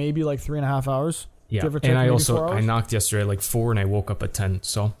slept for maybe like 3.5 hours. Yeah, give or take, and maybe 4 hours. I knocked yesterday at like 4, and I woke up at 10.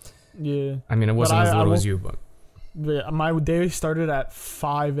 So Yeah. I mean, it wasn't as little as woke- you, but Yeah, my day started at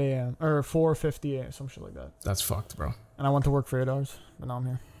 5 a.m. or 4:50 a.m. some shit like that. that's fucked, bro. And I went to work for 8 hours, but now I'm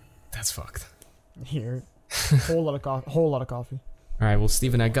here. That's fucked. Here, whole lot of coffee. All right, well,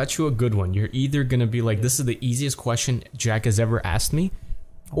 Steven, I got you a good one. You're either gonna be like, "This is the easiest question Jack has ever asked me,"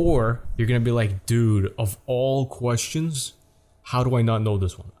 or you're gonna be like, "Dude, of all questions, how do I not know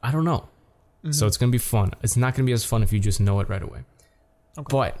this one? I don't know." So it's gonna be fun. It's not gonna be as fun if you just know it right away. Okay.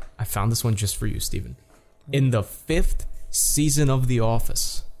 But I found this one just for you, Steven. In the 5th season of The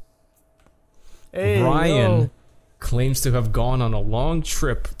Office, Hey, Ryan yo. claims to have gone on a long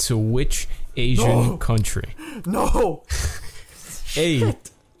trip to which Asian country? No. A.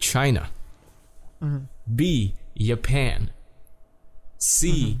 China. B. Japan.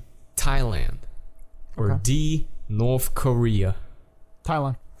 C. Thailand. Or Okay. D. North Korea.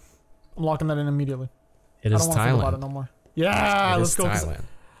 Thailand. I'm locking that in immediately. It I is don't want to think about it Thailand. no more. Yeah, It let's is go. 'Cause Thailand.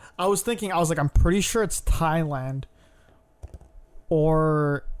 I was thinking, I'm pretty sure it's Thailand,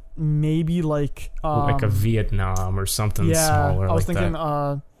 or maybe like Like a Vietnam or something smaller I was like thinking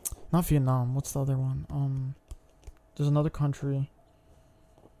that. not Vietnam. What's the other one? There's another country.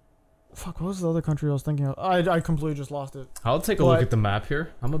 Fuck, what was the other country I was thinking of? I completely just lost it. I'll take a look but- at the map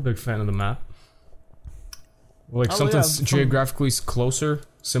here. I'm a big fan of the map. Like Oh, something yeah, from- geographically closer,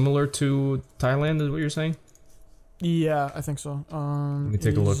 similar to Thailand, is what you're saying? Yeah, I think so. me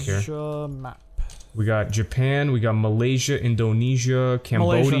take a look here. Asia map. We got Japan, we got Malaysia, Indonesia,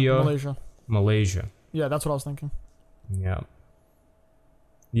 Cambodia, Malaysia. Yeah, that's what I was thinking. Yeah.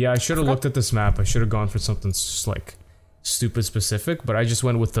 Yeah, I should have looked at this map. I should have gone for something like stupid specific, but I just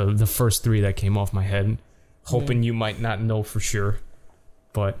went with the first 3 that came off my head, hoping you might not know for sure.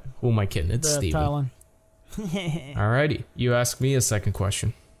 But who am I kidding? It's Steven. Thailand. Alrighty, you ask me a second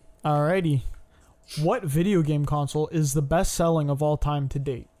question. Alrighty. What video game console is the best selling of all time to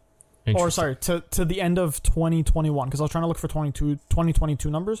date? Or Interesting. sorry, to the end of 2021, because I was trying to look for 2022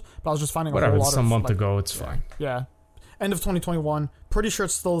 numbers, but I was just finding Whatever, a whole lot it's a of month like, ago, it's fine. Yeah. End of 2021. Pretty sure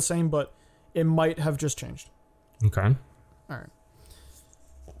it's still the same, but it might have just changed. Okay. Alright.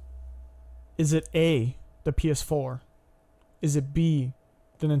 Is it A, the PS4? Is it B,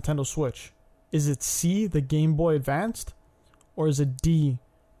 the Nintendo Switch? Is it C, the Game Boy Advanced, or is it D,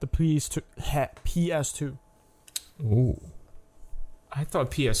 the PS2? Ooh. I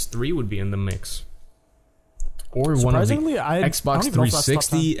thought PS3 would be in the mix. Or one of the Xbox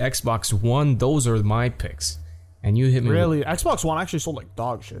 360, Xbox One. Those are my picks. And you hit me Really? Xbox One actually sold like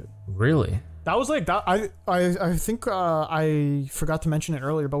dog shit. Really? That was like that. I think I forgot to mention it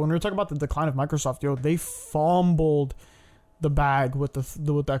earlier, but when we were talking about the decline of Microsoft, yo, they fumbled the bag with the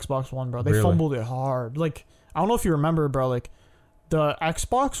Xbox One, bro. They Really? fumbled it hard. Like, I don't know if you remember, bro. Like, the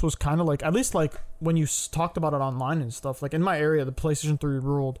Xbox was kind of like, at least like when you talked about it online and stuff. Like in my area, the PlayStation 3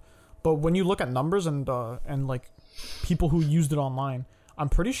 ruled. But when you look at numbers and like people who used it online, I'm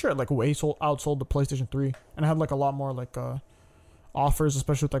pretty sure it like outsold the PlayStation 3, and it had like a lot more like offers,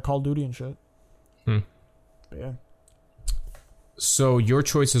 especially with like Call of Duty and shit. But yeah. So your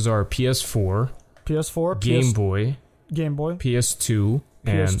choices are PS4, PS4, Game Boy, PS2,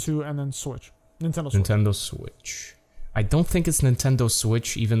 and then Switch. Nintendo Switch. I don't think it's Nintendo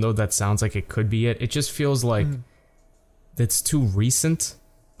Switch, even though that sounds like it could be it. It just feels like it's too recent,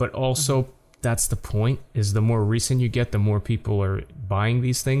 but also that's the point, is the more recent you get, the more people are buying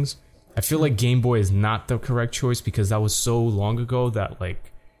these things. I feel like Game Boy is not the correct choice because that was so long ago that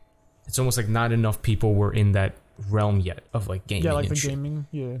like it's almost like not enough people were in that realm yet of like gaming. Yeah, like and the shit. gaming.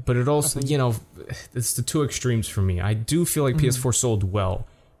 Yeah. But it also, it's the two extremes for me. I do feel like PS4 sold well,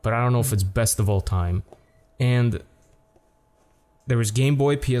 but I don't know if it's best of all time. And there was Game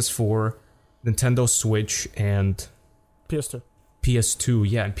Boy, PS4, Nintendo Switch, and PS2. PS2,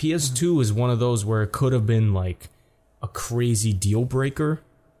 yeah. And PS2 is one of those where it could have been like a crazy deal breaker,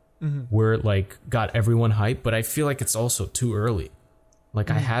 where it like got everyone hyped, but I feel like it's also too early. Like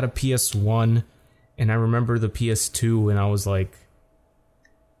I had a PS1 and I remember the PS2 and I was like,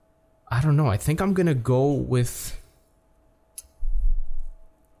 I don't know. I think I'm going to go with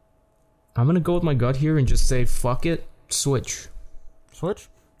my gut here and just say, fuck it, Switch. Switch?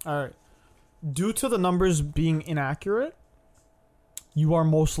 Alright. Due to the numbers being inaccurate, you are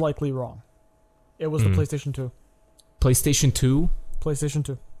most likely wrong. It was the PlayStation 2. PlayStation 2? PlayStation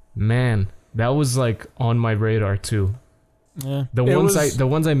 2. Man, that was like on my radar too. Yeah. The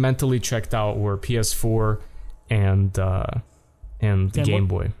ones I mentally checked out were PS4 and Game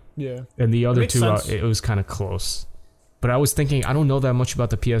Boy. Yeah. And the other two, sense. it was kind of close. But I was thinking, I don't know that much about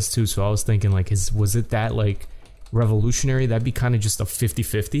the PS2, so I was thinking, like, was it that, like, revolutionary? That'd be kind of just a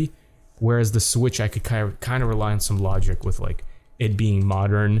 50-50. Whereas the Switch, I could kind of rely on some logic with, like, it being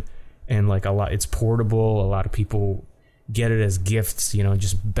modern and, like, it's portable. A lot of people get it as gifts,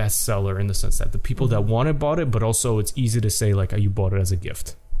 just bestseller in the sense that the people that want it bought it, but also it's easy to say, like, you bought it as a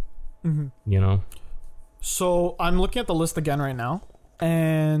gift. So I'm looking at the list again right now,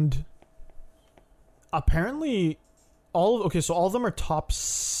 and apparently all of them are top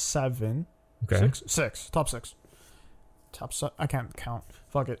 7. Okay. Top 6. I can't count.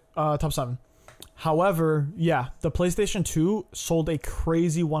 Fuck it. Top 7. However, yeah, the PlayStation 2 sold a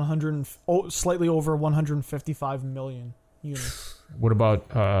crazy slightly over 155 million units. What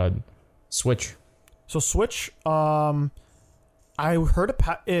about Switch? So Switch, I heard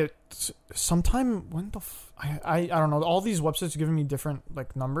it sometime when I don't know. All these websites are giving me different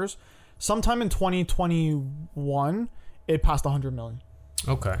like numbers. Sometime in 2021, it passed 100 million.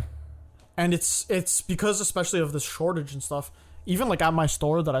 Okay. And it's because especially of this shortage and stuff. Even like at my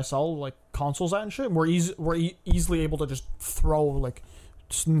store that I sell like consoles at and shit, we're easily able to just throw like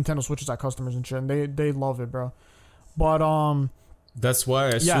Nintendo Switches at customers and shit, and they love it, bro. But that's why I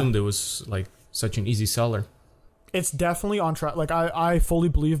assumed it was like such an easy seller. It's definitely on track. Like I fully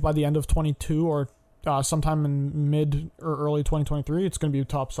believe by the end of 22 or sometime in mid or early 2023, it's gonna be a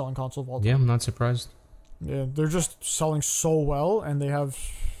top selling console of all time. Yeah, I'm not surprised. Yeah, they're just selling so well, and they have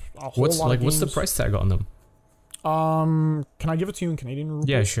a whole lot of games. What's the price tag on them? Can I give it to you in Canadian rupees?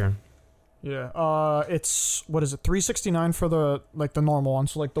 Yeah, sure. Yeah. It's what is it? $369 for the normal one.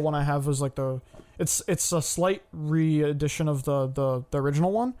 So like the one I have is like it's a slight re-edition of the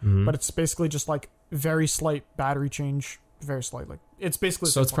original one, but it's basically just like very slight battery change, very slight. Like it's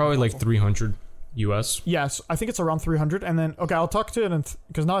basically. So it's probably like 300 US. Yes, I think it's around 300. And then I'll talk to it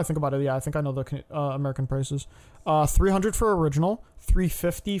because now I think about it. Yeah, I think I know the American prices. 300 for original,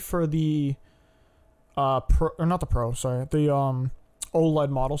 350 for the. The OLED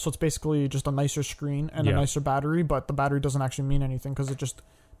model, so it's basically just a nicer screen and a nicer battery, but the battery doesn't actually mean anything because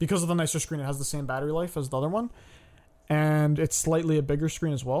of the nicer screen, it has the same battery life as the other one, and it's slightly a bigger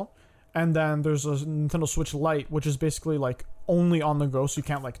screen as well. And then there's a Nintendo Switch Lite, which is basically like only on the go, so you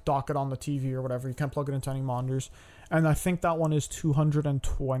can't like dock it on the TV or whatever. You can't plug it into any monitors, and I think that one is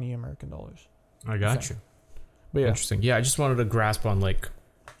 220 American dollars. I got you. But yeah. Interesting. Yeah, I just wanted to grasp on like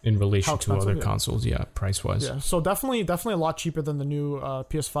in relation How to other expensive, yeah. consoles. Yeah, price wise. Yeah, so definitely a lot cheaper than the new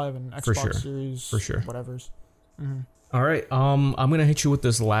PS5 and Xbox For sure. Series. For sure. Whatever's. Mm-hmm. All right. I'm gonna hit you with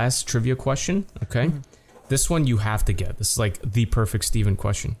this last trivia question. Okay. Mm-hmm. This one you have to get. This is like the perfect Steven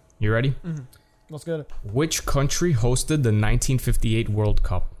question. You ready? Mm-hmm. Let's get it. Which country hosted the 1958 World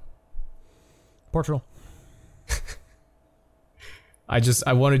Cup? Portugal.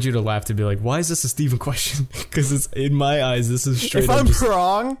 I wanted you to laugh to be like, why is this a Steven question? Because it's in my eyes, this is straight If up I'm just,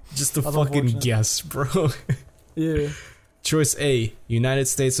 wrong, just a that's fucking unfortunate. guess, bro. yeah. Choice A, United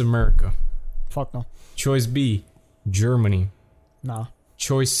States of America. Fuck no. Choice B, Germany. Nah.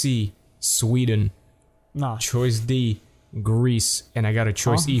 Choice C, Sweden. Nah. Choice D, Greece. And I got a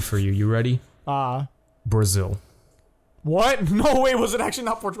choice Huh? E for you. You ready? Brazil. What? No, wait, was it actually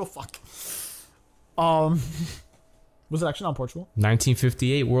not Portugal? Fuck. Was it actually not Portugal?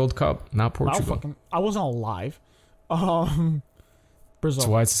 1958 World Cup, not Portugal. I wasn't alive. Brazil. That's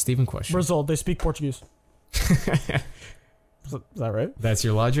why it's a Steven question. Brazil, they speak Portuguese. Is that right? That's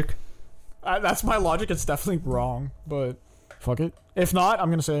your logic? That's my logic. It's definitely wrong, but fuck it. If not, I'm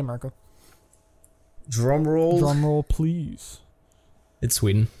gonna say America. Drum roll. Drum roll, please. It's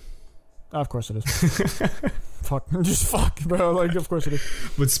Sweden. Of course it is. Fuck. Just fuck, bro. Like, of course it is.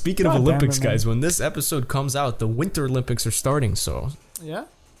 But speaking God of damn Olympics, it, man. guys, when this episode comes out, the Winter Olympics are starting, so... Yeah?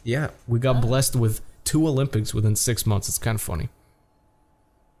 Yeah, we got blessed with 2 Olympics within 6 months. It's kind of funny.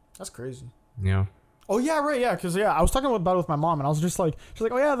 That's crazy. Yeah. Oh, yeah, right, yeah. Because, yeah, I was talking about it with my mom, and I was just like... She's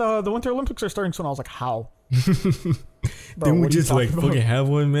like, oh, yeah, the Winter Olympics are starting soon. I was like, how? Bro, Didn't we what are you just, like, talking about? fucking have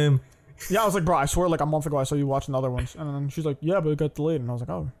one, man? Yeah, I was like, bro, I swear, like, a month ago I saw you watching the other ones. And then she's like, yeah, but it got delayed. And I was like,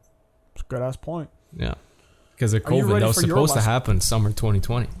 oh, it's a good-ass point. Yeah. Because of Are you COVID, ready that was for your supposed to last- happen summer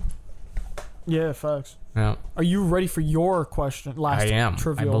 2020. Yeah, facts. Yeah. Are you ready for your question? Last I am.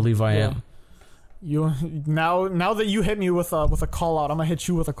 trivial. I believe I Yeah. am. You now that you hit me with a call out, I'm gonna hit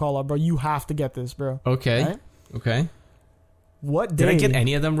you with a call out, bro. You have to get this, bro. Okay. Right? Okay. What day? Did I get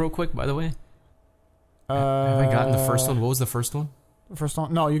any of them real quick, by the way? Have I gotten the first one? What was the first one? First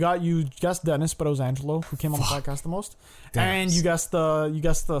one? No, you guessed Dennis, but it was Angelo who came on the podcast the most, Damn. and you guessed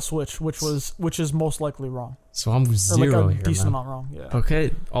the Switch, which is most likely wrong, So I'm or zero like a here, decent man. amount wrong. Yeah.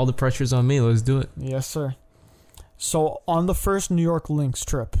 Okay, all the pressure's on me. Let's do it. Yes, sir. So on the first New York Lynx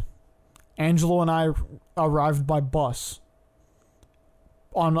trip, Angelo and I arrived by bus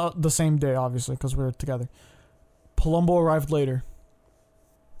on the same day, obviously, because we were together. Palumbo arrived later.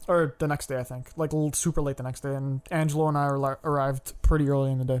 Or the next day, I think. Like, super late the next day. And Angelo and I arrived pretty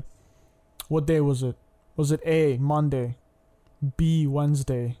early in the day. What day was it? Was it A, Monday, B,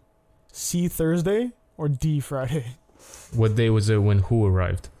 Wednesday, C, Thursday, or D, Friday? What day was it when who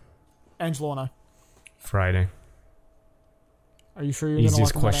arrived? Angelo and I. Friday. Are you sure you're going to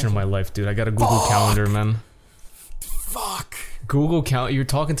Easiest question of my life, dude. I got a Google Calendar, man. Fuck. Google Calendar. You're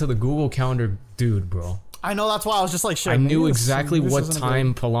talking to the Google Calendar dude, bro. I know, that's why I was just like, shit. I knew maybe exactly this what isn't a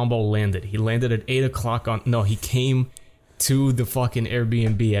time Palumbo landed. He landed at 8 o'clock on... No, he came to the fucking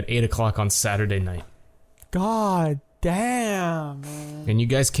Airbnb at 8 o'clock on Saturday night. God damn, man. And you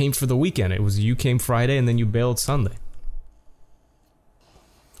guys came for the weekend. It was you came Friday and then you bailed Sunday.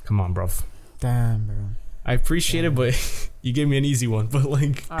 Come on, bro. Damn, bro. I appreciate it, but you gave me an easy one. But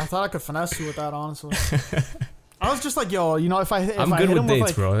like, I thought I could finesse you with that, honestly. I was just like, yo, you know, if I I'm I good hit with him dates,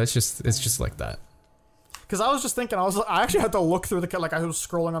 like, bro. It's just like that. Because I was just thinking, I actually had to look through like I was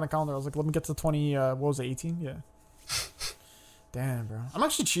scrolling on the calendar. I was like, let me get to 20. What was it, 18? Yeah. Damn, bro. I'm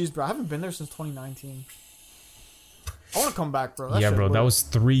actually cheesed, bro. I haven't been there since 2019. I want to come back, bro. Yeah, bro. That was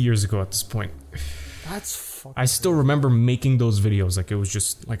 3 years ago at this point. That's fucking. I still remember making those videos like it was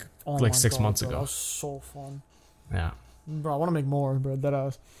just like Oh my 6 God, months bro, ago. That was so fun, Yeah. bro. I want to make more, bro. That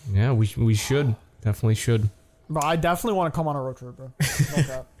ass. Yeah, we should. Definitely should. Bro, I definitely want to come on a road trip, bro. No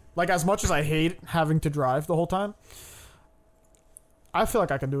cap. Like, as much as I hate having to drive the whole time, I feel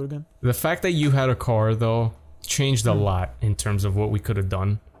like I can do it again. The fact that you had a car though changed a lot in terms of what we could have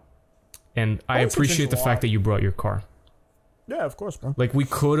done. And I Honestly, appreciate changed the a fact lot. that you brought your car. Yeah, of course, bro. Like we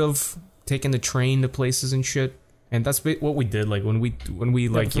could have taken the train to places and shit. And that's what we did. Like when we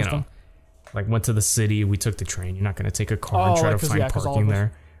like, you know, like went to the city, we took the train. You're not going to take a car and Oh, try like, to 'cause, find yeah, 'cause all parking of us-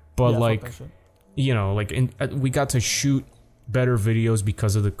 there. But Yeah, fuck like, that shit. you know, like we got to shoot better videos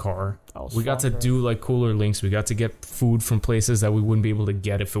because of the car. That was We got to fun, bro. do like cooler links. We got to get food from places that we wouldn't be able to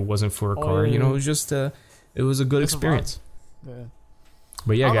get if it wasn't for a Oh, car. yeah, You know, yeah. it was just it was a good It's a vibe. experience. Yeah.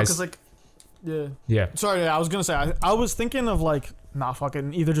 But yeah, I don't know, guys. 'cause, like, yeah. Yeah. Sorry, yeah, I was gonna say I was thinking of like, nah,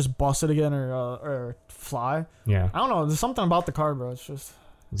 fucking either just bust it again or fly. Yeah. I don't know. There's something about the car, bro. It's just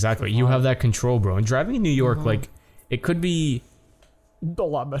Exactly. It's a You vibe. have that control, bro. And driving in New York, Mhm. like it could be a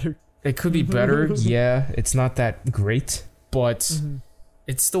lot better. better. Yeah, it's not that great, but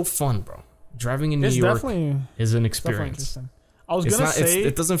it's still fun, bro. Driving in New It's York definitely is an definitely experience. interesting. I was It's gonna not. say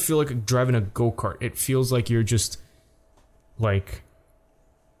It doesn't feel like driving a go-kart. It feels like you're just like,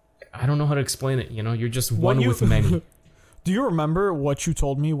 I don't know how to explain it. You know, you're just What one you- with many. Do you remember what you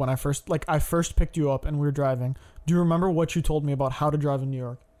told me when I first picked you up and we were driving? Do you remember what you told me about how to drive in New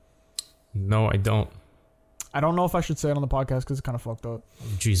York? No, I don't. I don't know if I should say it on the podcast because it's kind of fucked up.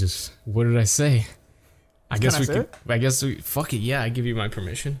 Jesus, what did I say? I Can guess I we say could. it? I guess we. Fuck it. Yeah, I give you my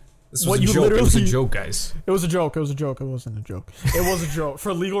permission. This was What a you joke. It was a literally- joke, guys. It was a joke. It was a joke. It wasn't a joke. It was a joke.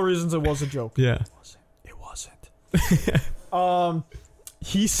 For legal reasons, it was a joke. Yeah. It wasn't.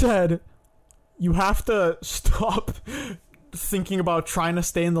 He said you have to stop thinking about trying to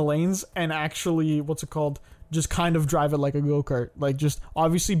stay in the lanes and actually, just kind of drive it like a go-kart. Like, just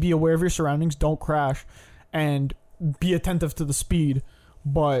obviously be aware of your surroundings, don't crash, and be attentive to the speed.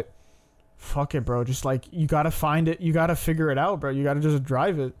 But fuck it, bro. Just like, you gotta find it, you gotta figure it out, bro. You gotta just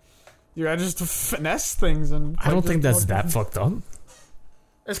drive it. You gotta just finesse things. And I don't think that's that fucked up.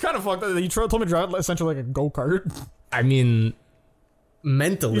 It's kind of fucked up. You told me to drive it essentially like a go-kart. I mean,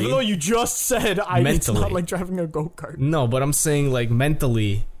 mentally. Even though you just said it's Mentally. not like driving a go-kart. No, but I'm saying like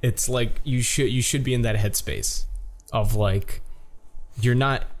mentally, it's like you should be in that headspace of like you're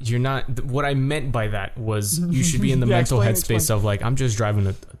not. What I meant by that was you should be in the Yeah, mental explain. headspace of like I'm just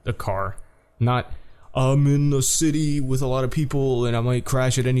driving a car, not I'm in a city with a lot of people and I might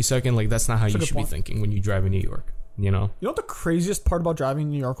crash at any second. Like that's not how That's a you good should be point. thinking when you drive in New York. You know? You know what the craziest part about driving in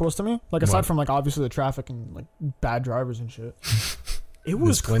New York was to me? Like, aside What? from, like, obviously the traffic and, like, bad drivers and shit. It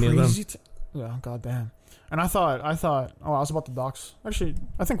was There's plenty of them. crazy. Yeah, goddamn. And I thought, I was about the docks. Actually,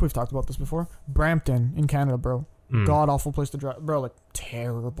 I think we've talked about this before. Brampton in Canada, bro. Mm. God awful place to drive. Bro, like,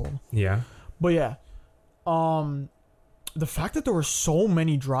 terrible. Yeah. But yeah. The fact that there were so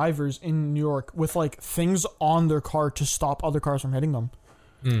many drivers in New York with, like, things on their car to stop other cars from hitting them.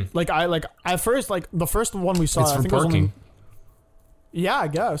 Mm. At first, like, the first one we saw, It's I for think it was only, parking. yeah, I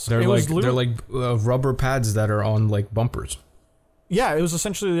guess. They're It was like literally- rubber pads that are on like bumpers. Yeah, it was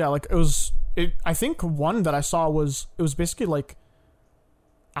essentially, yeah, like, I think one that I saw was basically like,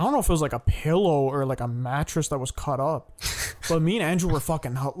 I don't know if it was like a pillow or like a mattress that was cut up. But me and Andrew were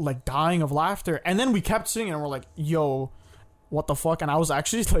fucking like dying of laughter. And then we kept singing and we're like, yo, what the fuck? And I was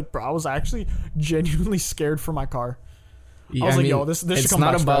actually like, bro, I was actually genuinely scared for my car. Yeah, I was like, yo, this should it's come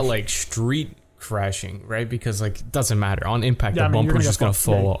not back about fresh. like street crashing, right? Because like it doesn't matter on impact. Yeah, the I mean, you're bumper's gonna just get gonna fucked.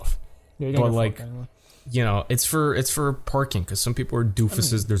 fall Yeah. off. Yeah, you're gonna but, get like, fucked anyway. You know, it's for parking because some people are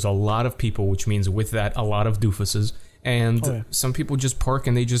doofuses. There's a lot of people, which means with that a lot of doofuses, and Oh, yeah. some people just park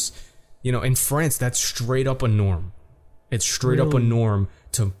and they just, you know, in France that's straight up a norm. It's straight up a Really? norm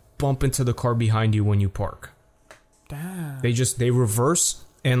to bump into the car behind you when you park. Damn. They reverse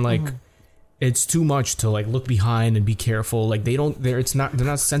and like. It's too much to like look behind and be careful. Like they're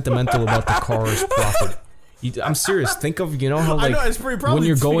not sentimental about the car's property. I'm serious. Think of, you know how I like know, it's pretty probably when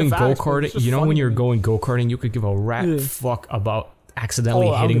you're speaking going facts, but go-karting, it's just you know funny when to you're me. going go-karting, you could give a rat Yeah. fuck about accidentally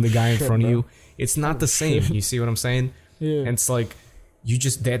Oh, I don't hitting the give a guy in shit, front of bro. you. It's not the same. You see what I'm saying? Yeah. And it's like you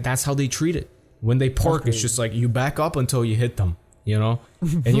just that's how they treat it. When they park, it's crazy. just like you back up until you hit them. You know,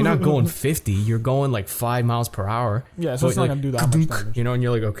 and you're not going 50. You're going like 5 miles per hour. Yeah, so it's not like, gonna do that much damage. You know, and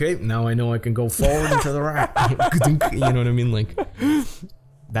you're like, okay, now I know I can go forward and to the right. You know what I mean? Like,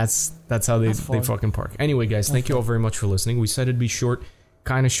 that's how they fun. fucking park. Anyway, guys, thank you all very much for listening. We said it'd be short,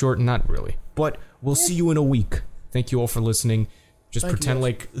 kind of short, not really, but we'll see you in a week. Thank you all for listening. Just Thank you, pretend guys.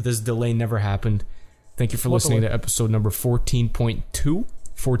 like this delay never happened. Thank you for What listening delay? to episode number 14.2.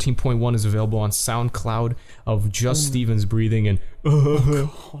 14.1 is available on SoundCloud of Just Stevens breathing and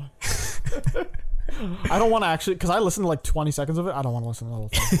I don't want to actually, because I listened to like 20 seconds of it. I don't want to listen to the whole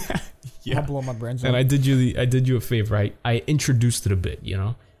thing. I'll blow my brains And out. I did you a favor. I introduced it a bit, you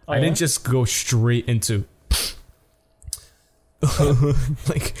know. Oh, I yeah? didn't just go straight into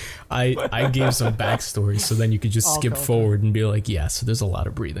like I gave some backstory so then you could just skip Okay. forward and be like, yeah, so there's a lot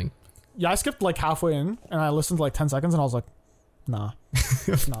of breathing. Yeah, I skipped like halfway in and I listened to like 10 seconds and I was like, nah.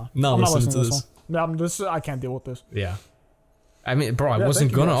 Nah. No, I'm not listen listening to this. one. Yeah, I can't deal with this. Yeah. I mean, bro, I Yeah, wasn't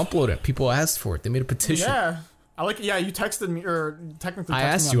thank you, gonna guys. upload it. People asked for it. They made a petition. Yeah. You texted me, or technically texted I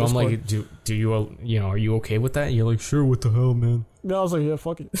asked me you, on I'm Discord. like, do you are you okay with that? You're like, sure, what the hell, man? Yeah, I was like, yeah,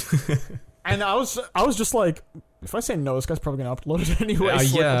 fuck it. And I was just like, if I say no, this guy's probably gonna upload it anyway. so,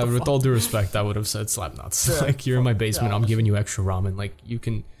 like, Yeah, what the with fuck? all due respect, I would have said slap nuts. Yeah, Like, you're in my basement, yeah, I'm giving you extra ramen. Like, you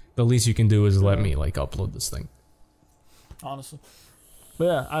can, the least you can do is let me like upload this thing. Honestly. But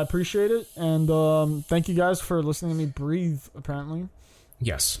yeah, I appreciate it, and thank you guys for listening to me breathe. Apparently,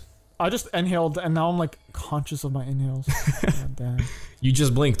 Yes. I just inhaled, and now I'm like conscious of my inhales. God damn. You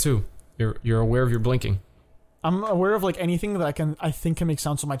just blink too. You're aware of your blinking. I'm aware of like anything that I think can make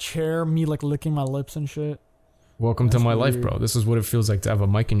sound. So my chair, me like licking my lips and shit. Welcome to That's my life, weird. bro. This is what it feels like to have a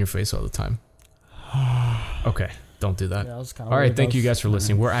mic in your face all the time. Okay, don't do that. Yeah, that was kind of All right, thank you guys for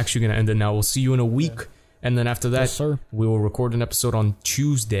listening. We're actually going to end it now. We'll see you in a week. Yeah. And then after that, Yes, sir. we will record an episode on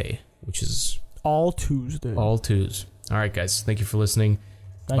Tuesday, which is All Tuesday. all twos. All right, guys. Thank you for listening.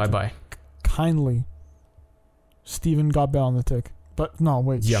 Thank you. Bye-bye. Kindly. Steven got Bell on the tick. But no,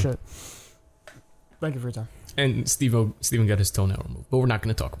 wait, Yeah. shit. Thank you for your time. And Steven got his toenail removed. But we're not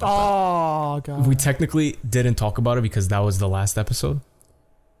going to talk about Oh, that. God. We technically didn't talk about it because that was the last episode.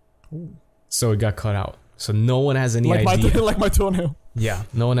 Ooh. So it got cut out. So no one has any like idea. like my toenail. Yeah,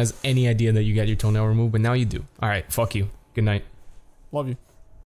 no one has any idea that you got your toenail removed, but now you do. All right, fuck you. Good night. Love you.